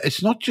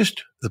 it's not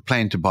just the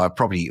plan to buy a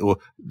property, or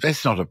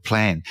that's not a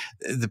plan.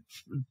 The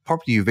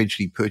property you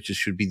eventually purchase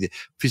should be the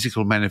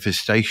physical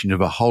manifestation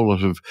of a whole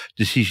lot of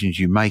decisions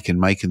you make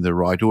and make in the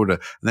right order.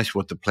 And that's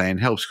what the plan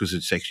helps, because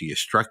it's actually a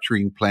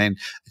structuring plan.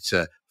 It's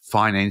a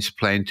finance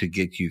plan to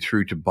get you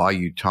through to buy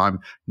you time,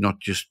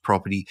 not just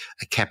property.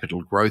 A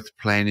capital growth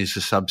plan is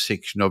a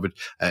subsection of it.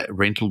 A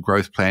rental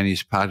growth plan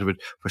is part of it.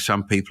 For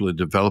some people, a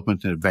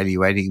development and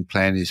evaluating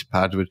plan is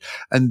part of it.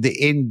 And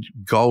the end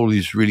goal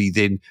is really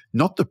then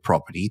not the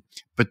property,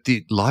 but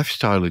the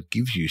lifestyle it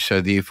gives you.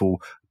 So therefore,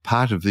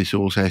 part of this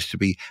also has to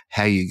be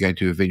how you're going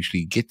to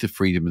eventually get the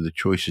freedom and the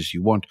choices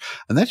you want.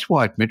 And that's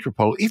why at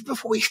Metropole, if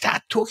before we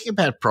start talking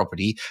about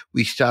property,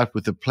 we start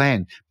with a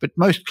plan. But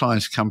most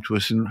clients come to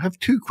us and have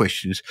two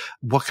questions.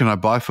 What can I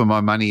buy for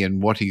my money,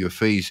 and what are your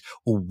fees?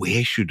 Or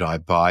where should I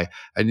buy?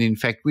 And in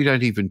fact, we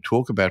don't even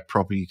talk about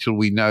property till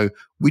we know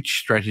which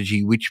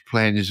strategy, which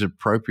plan is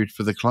appropriate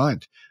for the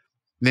client.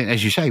 Then,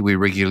 as you say, we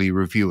regularly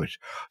review it.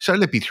 So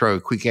let me throw a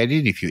quick ad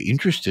in. If you're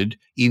interested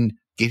in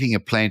getting a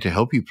plan to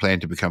help you plan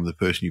to become the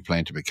person you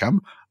plan to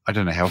become, I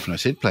don't know how often I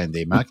said plan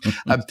there, Mark,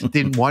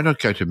 then why not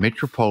go to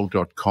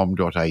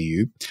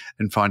metropole.com.au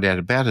and find out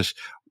about us.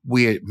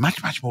 We're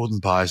much, much more than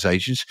buyer's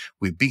agents.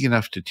 We're big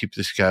enough to tip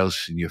the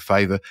scales in your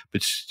favour,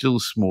 but still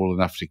small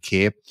enough to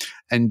care.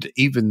 And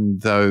even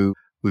though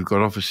we've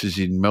got offices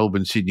in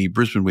Melbourne, Sydney,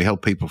 Brisbane, we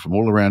help people from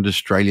all around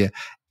Australia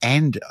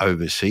and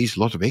overseas, a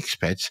lot of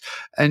expats.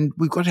 And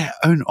we've got our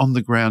own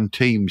on-the-ground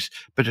teams,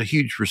 but a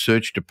huge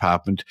research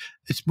department.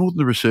 It's more than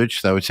the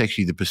research, though. It's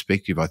actually the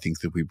perspective, I think,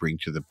 that we bring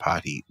to the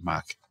party,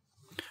 Mark.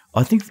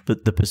 I think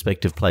that the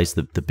perspective plays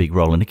the big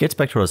role. And it gets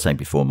back to what I was saying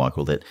before,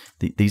 Michael, that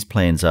these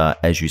plans are,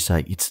 as you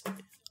say,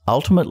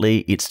 ultimately,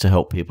 it's to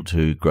help people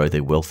to grow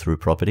their wealth through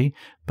property.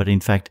 But in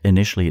fact,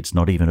 initially, it's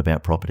not even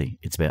about property.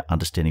 It's about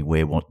understanding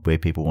where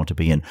people want to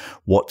be and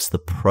what's the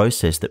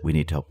process that we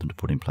need to help them to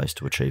put in place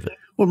to achieve it.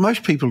 Well,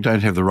 most people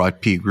don't have the right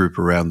peer group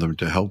around them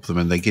to help them,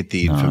 and they get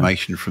the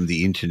information from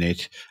the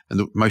internet. And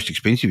the most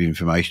expensive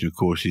information, of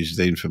course, is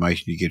the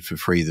information you get for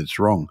free that's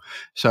wrong.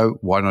 So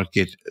why not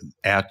get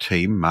our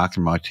team, Mark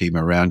and my team,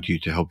 around you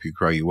to help you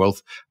grow your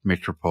wealth?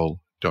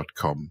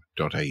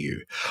 Metropole.com.au.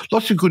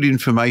 Lots of good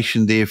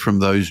information there from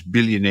those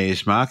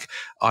billionaires, Mark.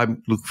 I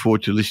look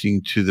forward to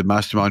listening to the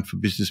Mastermind for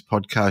Business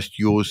podcast,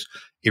 yours,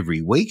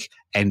 every week,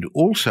 and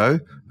also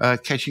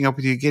catching up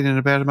with you again in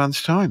about a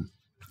month's time.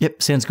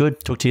 Yep, sounds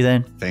good. Talk to you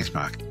then. Thanks,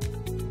 Mark.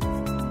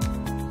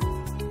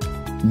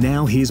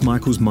 Now here's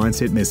Michael's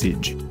mindset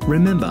message.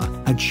 Remember,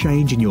 a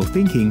change in your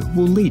thinking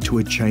will lead to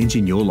a change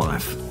in your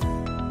life.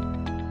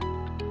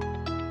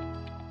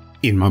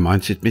 In my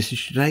mindset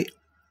message today,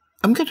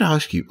 I'm going to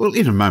ask you, well,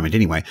 in a moment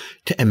anyway,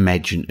 to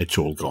imagine it's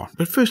all gone.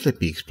 But first,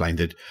 let me explain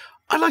that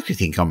I like to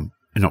think I'm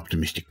an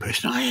optimistic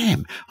person. I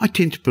am. I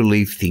tend to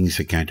believe things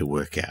are going to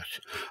work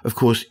out. Of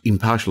course,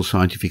 impartial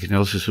scientific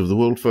analysis of the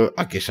world for,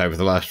 I guess, over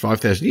the last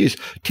 5,000 years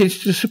tends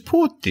to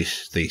support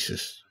this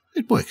thesis.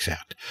 It works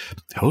out.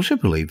 I also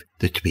believe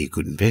that to be a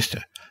good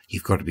investor,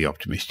 you've got to be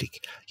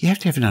optimistic. You have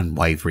to have an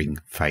unwavering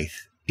faith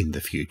in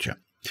the future.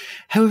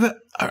 However,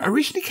 I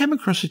recently came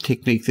across a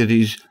technique that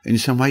is, in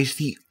some ways,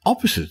 the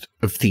opposite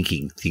of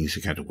thinking things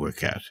are going to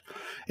work out.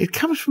 It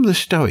comes from the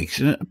Stoics,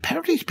 and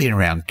apparently it's been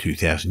around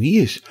 2,000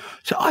 years.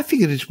 So I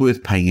figured it's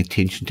worth paying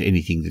attention to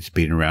anything that's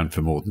been around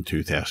for more than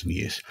 2,000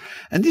 years.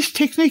 And this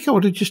technique I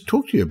want to just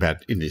talk to you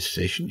about in this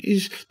session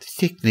is the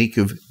technique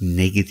of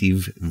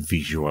negative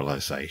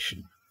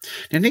visualization.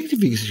 Now, negative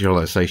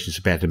visualization is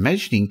about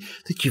imagining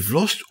that you've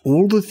lost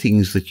all the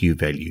things that you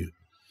value.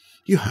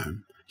 Your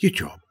home, your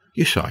job,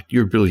 your sight,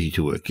 your ability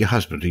to work, your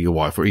husband or your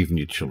wife, or even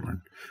your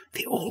children.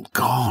 They're all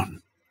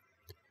gone.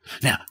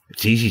 Now,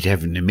 it's easy to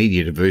have an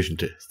immediate aversion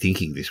to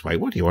thinking this way.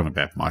 What do you want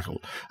about,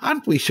 Michael?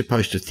 Aren't we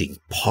supposed to think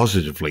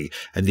positively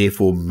and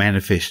therefore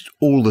manifest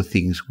all the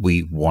things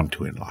we want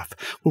to in life?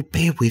 Well,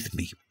 bear with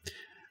me.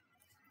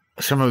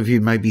 Some of you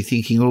may be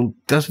thinking, well,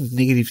 doesn't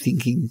negative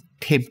thinking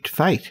tempt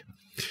fate?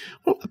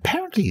 Well,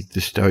 apparently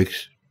the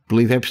Stoics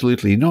believe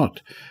absolutely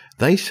not.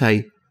 They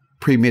say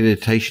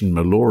premeditation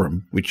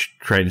malorum, which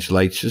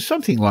translates to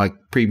something like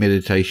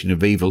premeditation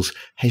of evils,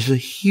 has a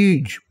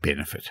huge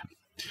benefit.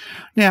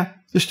 Now,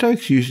 the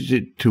Stoics used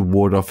it to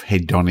ward off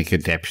hedonic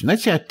adaptation.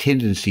 That's our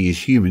tendency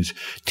as humans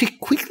to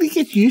quickly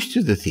get used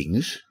to the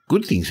things,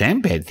 good things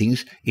and bad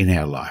things, in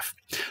our life.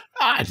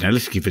 I don't know,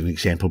 let's give an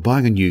example.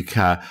 Buying a new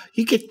car,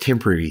 you get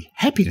temporary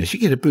happiness, you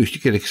get a boost,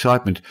 you get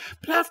excitement,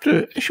 but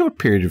after a short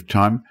period of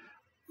time,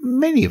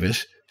 many of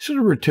us sort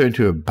of return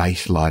to a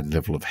baseline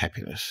level of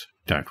happiness,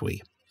 don't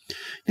we?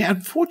 Now,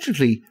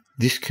 unfortunately,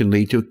 this can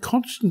lead to a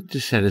constant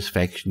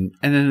dissatisfaction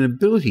and an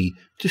ability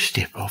to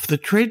step off the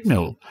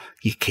treadmill.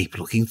 You keep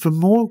looking for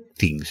more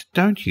things,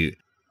 don't you?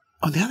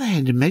 On the other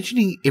hand,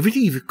 imagining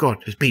everything you've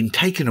got has been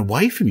taken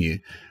away from you,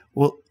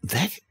 well,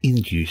 that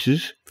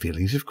induces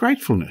feelings of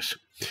gratefulness.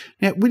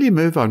 Now, William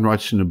Irvine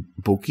writes in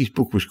a book, his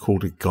book was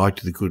called A Guide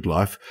to the Good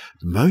Life.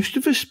 Most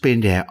of us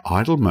spend our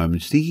idle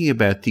moments thinking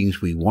about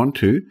things we want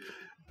to,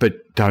 but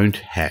don't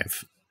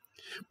have.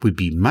 We'd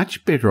be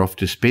much better off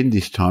to spend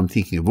this time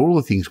thinking of all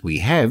the things we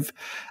have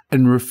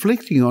and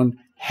reflecting on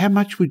how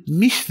much we'd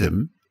miss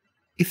them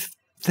if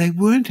they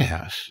weren't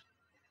ours.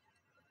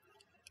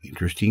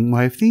 Interesting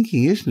way of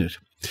thinking, isn't it?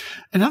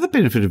 Another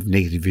benefit of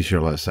negative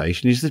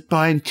visualization is that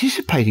by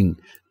anticipating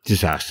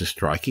disaster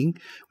striking,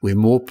 we're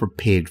more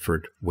prepared for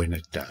it when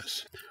it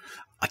does.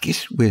 I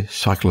guess we're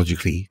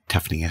psychologically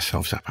toughening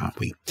ourselves up, aren't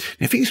we?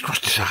 Now, fingers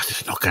crossed,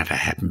 disaster's not going to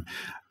happen,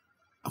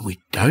 and we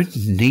don't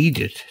need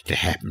it to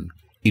happen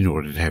in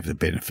order to have the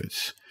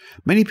benefits.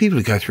 Many people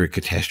who go through a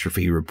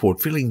catastrophe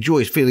report feeling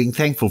joyous, feeling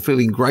thankful,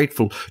 feeling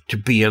grateful to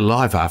be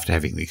alive after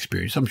having the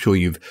experience. I'm sure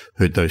you've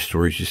heard those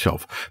stories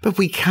yourself. But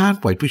we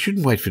can't wait. We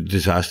shouldn't wait for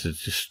disaster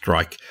to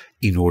strike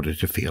in order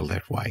to feel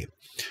that way.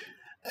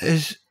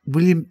 As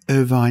William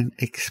Irvine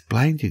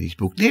explained in his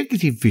book,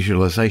 negative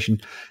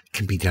visualization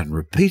can be done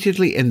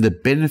repeatedly, and the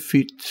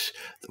benefits,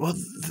 well,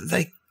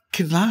 they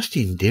can last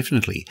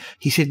indefinitely.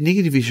 He said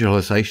negative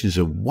visualization is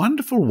a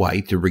wonderful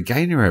way to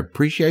regain our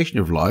appreciation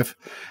of life,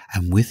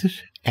 and with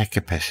it, our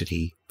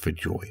capacity for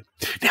joy.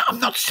 Now, I'm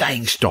not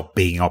saying stop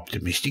being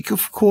optimistic,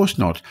 of course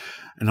not,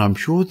 and I'm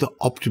sure the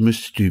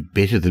optimists do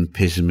better than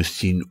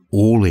pessimists in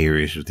all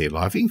areas of their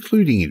life,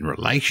 including in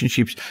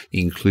relationships,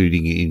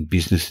 including in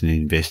business and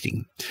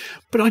investing.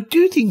 But I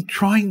do think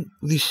trying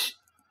this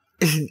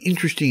as an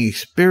interesting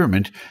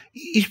experiment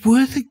is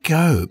worth a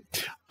go.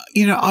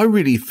 You know, I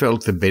really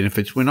felt the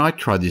benefits when I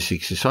tried this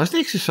exercise, the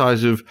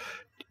exercise of,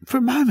 for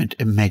a moment,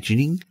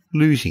 imagining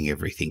losing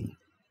everything.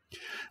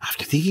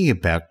 After thinking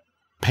about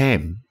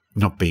Pam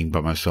not being by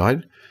my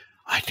side,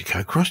 I had to go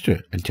across to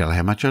her and tell her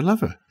how much I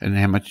love her and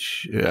how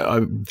much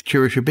I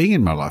cherish her being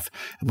in my life.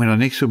 And when I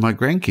next saw my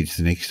grandkids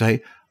the next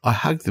day, I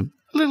hugged them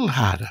a little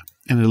harder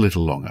and a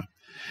little longer.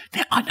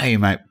 Now, I know you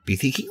might be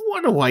thinking,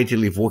 what a way to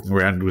live, walking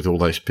around with all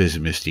those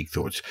pessimistic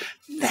thoughts.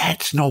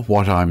 That's not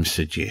what I'm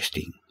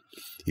suggesting.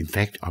 In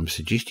fact, I'm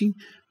suggesting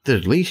that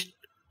at least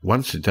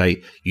once a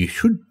day you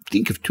should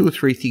think of 2 or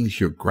 3 things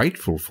you're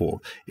grateful for.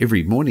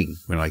 Every morning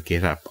when I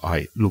get up,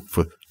 I look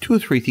for 2 or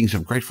 3 things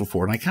I'm grateful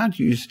for, and I can't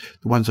use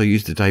the ones I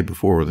used the day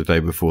before or the day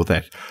before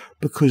that,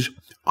 because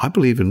I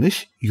believe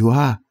unless you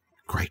are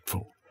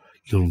grateful,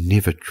 you'll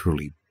never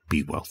truly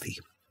be wealthy.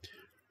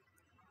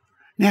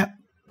 Now,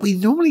 we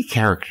normally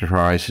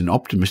characterize an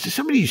optimist as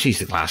somebody who sees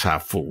the glass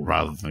half full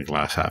rather than the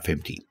glass half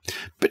empty.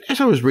 But as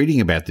I was reading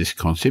about this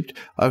concept,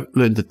 I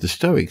learned that the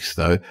Stoics,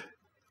 though,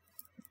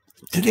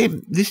 to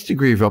them, this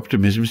degree of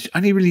optimism is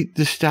only really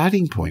the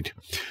starting point.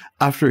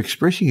 After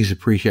expressing his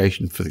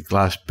appreciation for the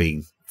glass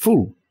being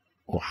full,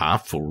 or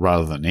half full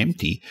rather than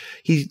empty,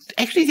 he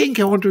actually then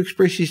go on to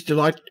express his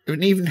delight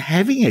in even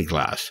having a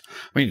glass.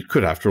 I mean, it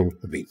could, after all,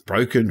 have been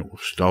broken or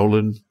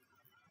stolen.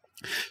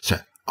 So,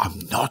 I'm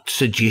not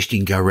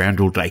suggesting go around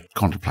all day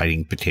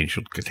contemplating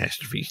potential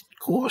catastrophes.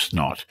 Of course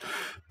not.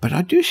 But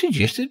I do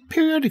suggest that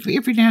periodically,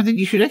 every now and then,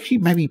 you should actually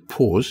maybe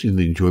pause in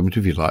the enjoyment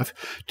of your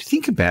life to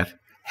think about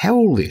how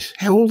all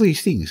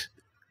these things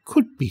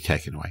could be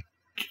taken away.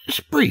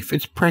 Just brief,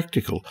 it's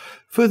practical.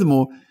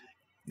 Furthermore,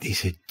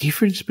 there's a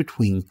difference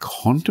between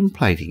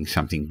contemplating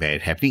something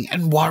bad happening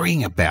and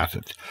worrying about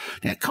it.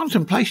 Now,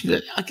 contemplation,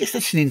 I guess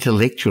that's an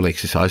intellectual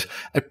exercise.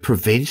 It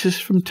prevents us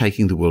from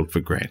taking the world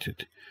for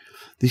granted.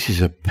 This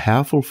is a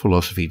powerful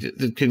philosophy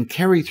that can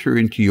carry through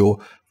into your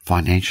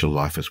financial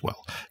life as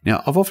well.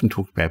 Now, I've often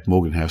talked about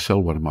Morgan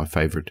Housel, one of my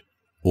favourite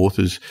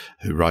authors,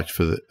 who writes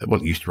for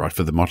used to write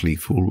for the Motley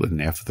Fool and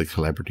now for the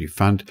Collaborative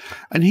Fund.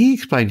 And he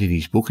explained in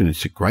his book, and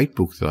it's a great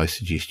book that I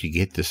suggest you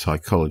get, The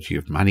Psychology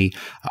of Money.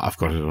 I've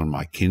got it on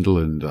my Kindle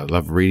and I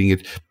love reading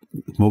it.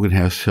 Morgan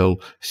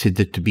Housel said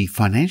that to be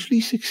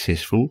financially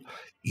successful,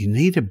 you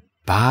need a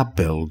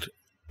barbelled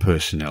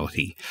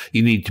personality.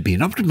 You need to be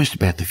an optimist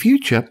about the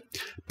future,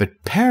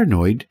 but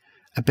paranoid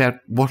about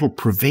what will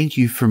prevent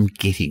you from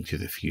getting to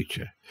the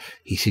future.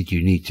 He said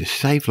you need to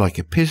save like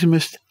a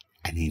pessimist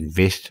and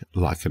invest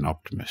like an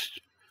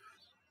optimist.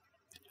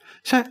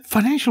 So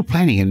financial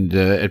planning, and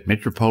at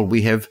Metropole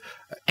we have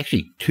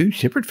actually 2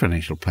 separate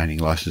financial planning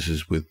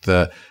licenses with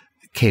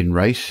Ken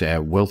Race,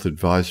 our wealth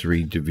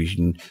advisory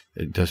division,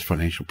 does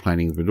financial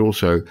planning, but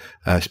also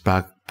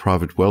Spark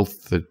Private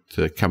Wealth,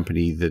 that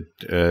company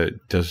that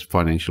does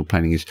financial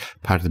planning, is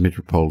part of the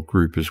Metropole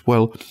Group as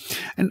well.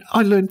 And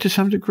I learned to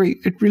some degree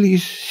it really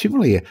is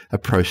similarly a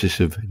process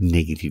of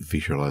negative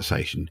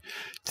visualization.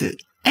 To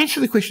answer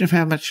the question of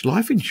how much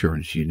life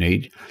insurance you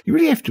need, you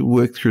really have to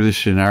work through the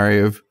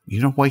scenario of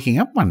you're not waking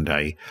up one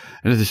day.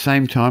 And at the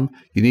same time,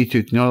 you need to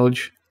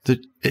acknowledge that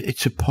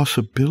it's a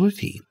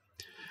possibility.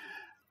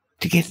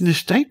 To get an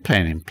estate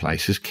plan in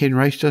place, as Ken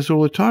Race does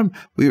all the time,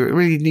 we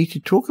really need to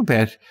talk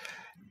about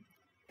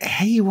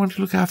how you want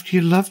to look after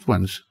your loved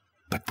ones,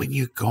 but when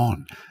you're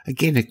gone,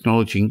 again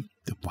acknowledging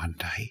that one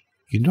day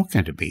you're not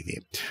going to be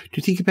there.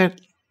 To think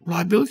about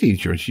liability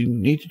insurance, you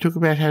need to talk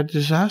about how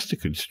disaster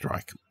could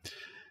strike.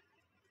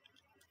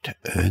 To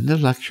earn the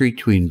luxury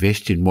to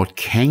invest in what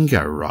can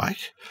go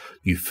right,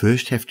 you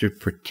first have to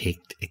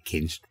protect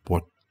against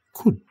what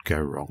could go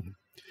wrong.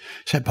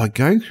 So by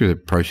going through the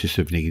process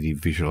of negative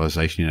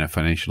visualization in our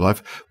financial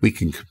life, we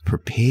can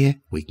prepare,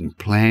 we can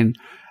plan,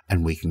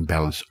 and we can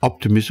balance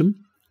optimism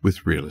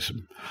with realism.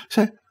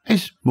 So,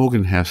 as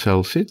Morgan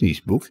Housel said in his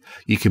book,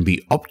 you can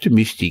be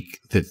optimistic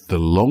that the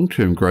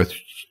long-term growth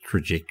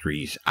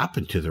trajectory is up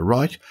and to the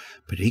right,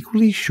 but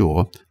equally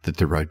sure that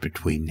the road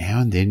between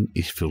now and then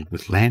is filled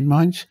with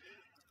landmines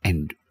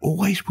and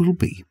always will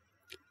be.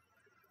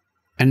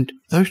 And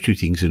those two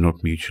things are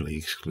not mutually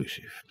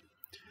exclusive.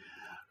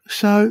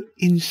 So,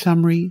 in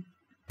summary,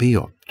 be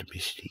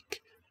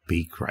optimistic,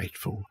 be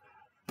grateful.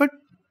 But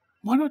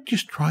why not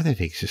just try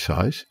that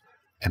exercise?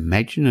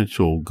 Imagine it's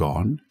all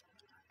gone,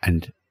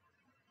 and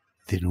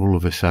then all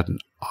of a sudden,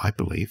 I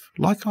believe,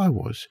 like I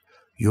was,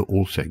 you're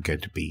also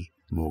going to be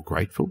more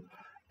grateful.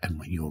 And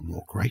when you're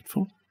more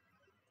grateful,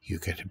 you're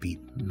going to be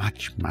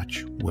much,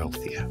 much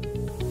wealthier.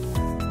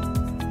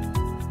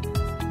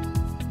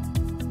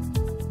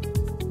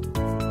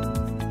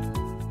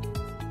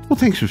 Well,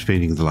 thanks for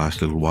spending the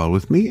last little while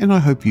with me, and I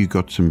hope you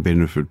got some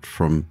benefit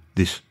from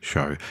this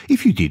show.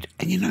 If you did,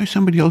 and you know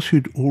somebody else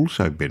who'd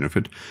also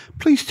benefit,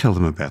 please tell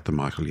them about the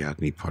Michael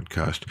Yardney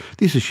podcast.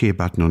 There's a share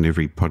button on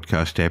every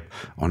podcast app.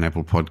 On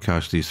Apple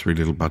Podcasts, there's 3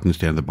 little buttons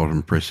down the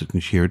bottom. Press it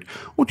and share it,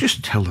 or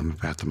just tell them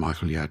about the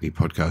Michael Yardney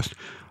podcast.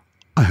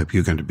 I hope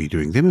you're going to be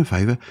doing them a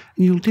favour,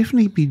 and you'll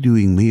definitely be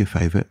doing me a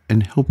favour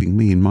and helping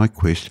me in my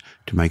quest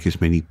to make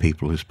as many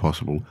people as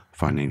possible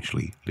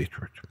financially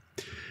literate.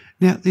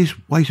 Now, there's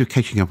ways of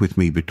catching up with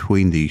me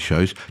between these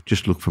shows.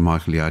 Just look for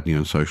Michael Yardney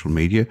on social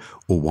media,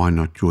 or why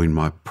not join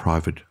my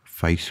private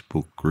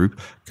Facebook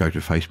group? Go to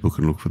Facebook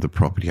and look for the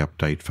Property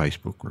Update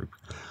Facebook group.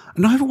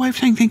 And I have a way of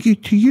saying thank you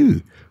to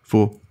you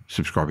for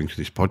subscribing to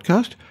this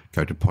podcast.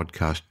 Go to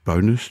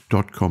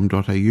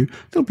podcastbonus.com.au.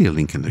 There'll be a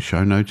link in the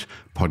show notes,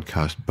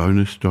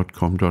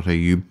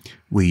 podcastbonus.com.au,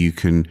 where you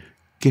can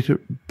get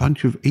a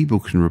bunch of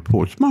ebooks and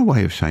reports. My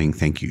way of saying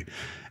thank you.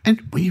 And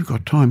when you've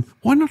got time,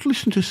 why not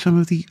listen to some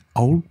of the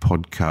old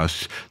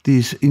podcasts?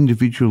 There's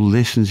individual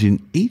lessons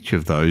in each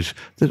of those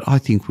that I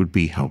think would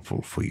be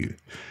helpful for you.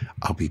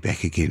 I'll be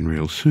back again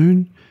real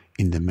soon.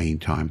 In the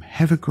meantime,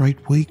 have a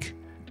great week.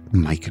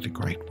 Make it a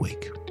great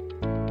week.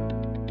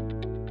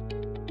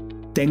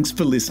 Thanks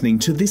for listening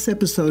to this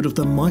episode of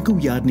the Michael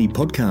Yardney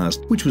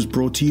podcast, which was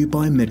brought to you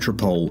by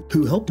Metropole,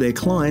 who help their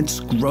clients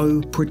grow,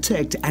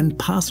 protect, and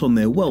pass on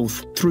their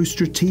wealth through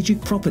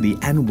strategic property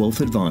and wealth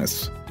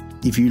advice.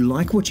 If you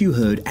like what you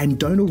heard and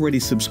don't already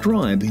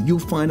subscribe, you'll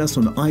find us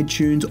on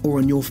iTunes or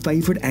on your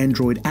favourite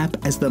Android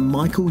app as the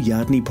Michael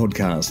Yardney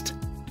podcast.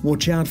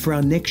 Watch out for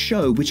our next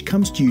show, which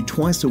comes to you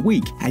twice a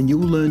week, and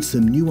you'll learn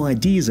some new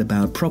ideas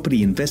about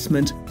property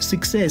investment,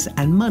 success,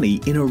 and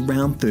money in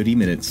around 30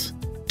 minutes.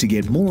 To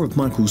get more of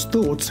Michael's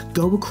thoughts,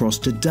 go across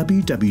to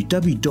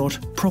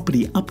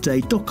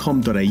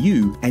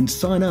www.propertyupdate.com.au and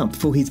sign up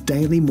for his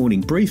daily morning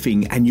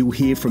briefing, and you'll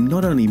hear from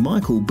not only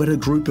Michael but a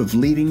group of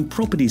leading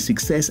property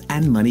success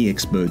and money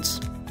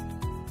experts.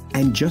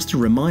 And just a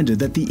reminder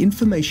that the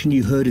information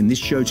you heard in this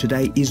show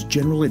today is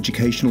general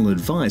educational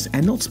advice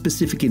and not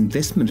specific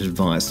investment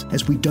advice,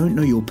 as we don't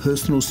know your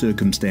personal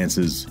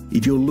circumstances.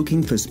 If you're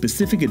looking for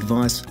specific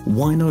advice,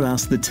 why not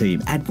ask the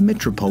team at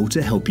Metropole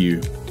to help you?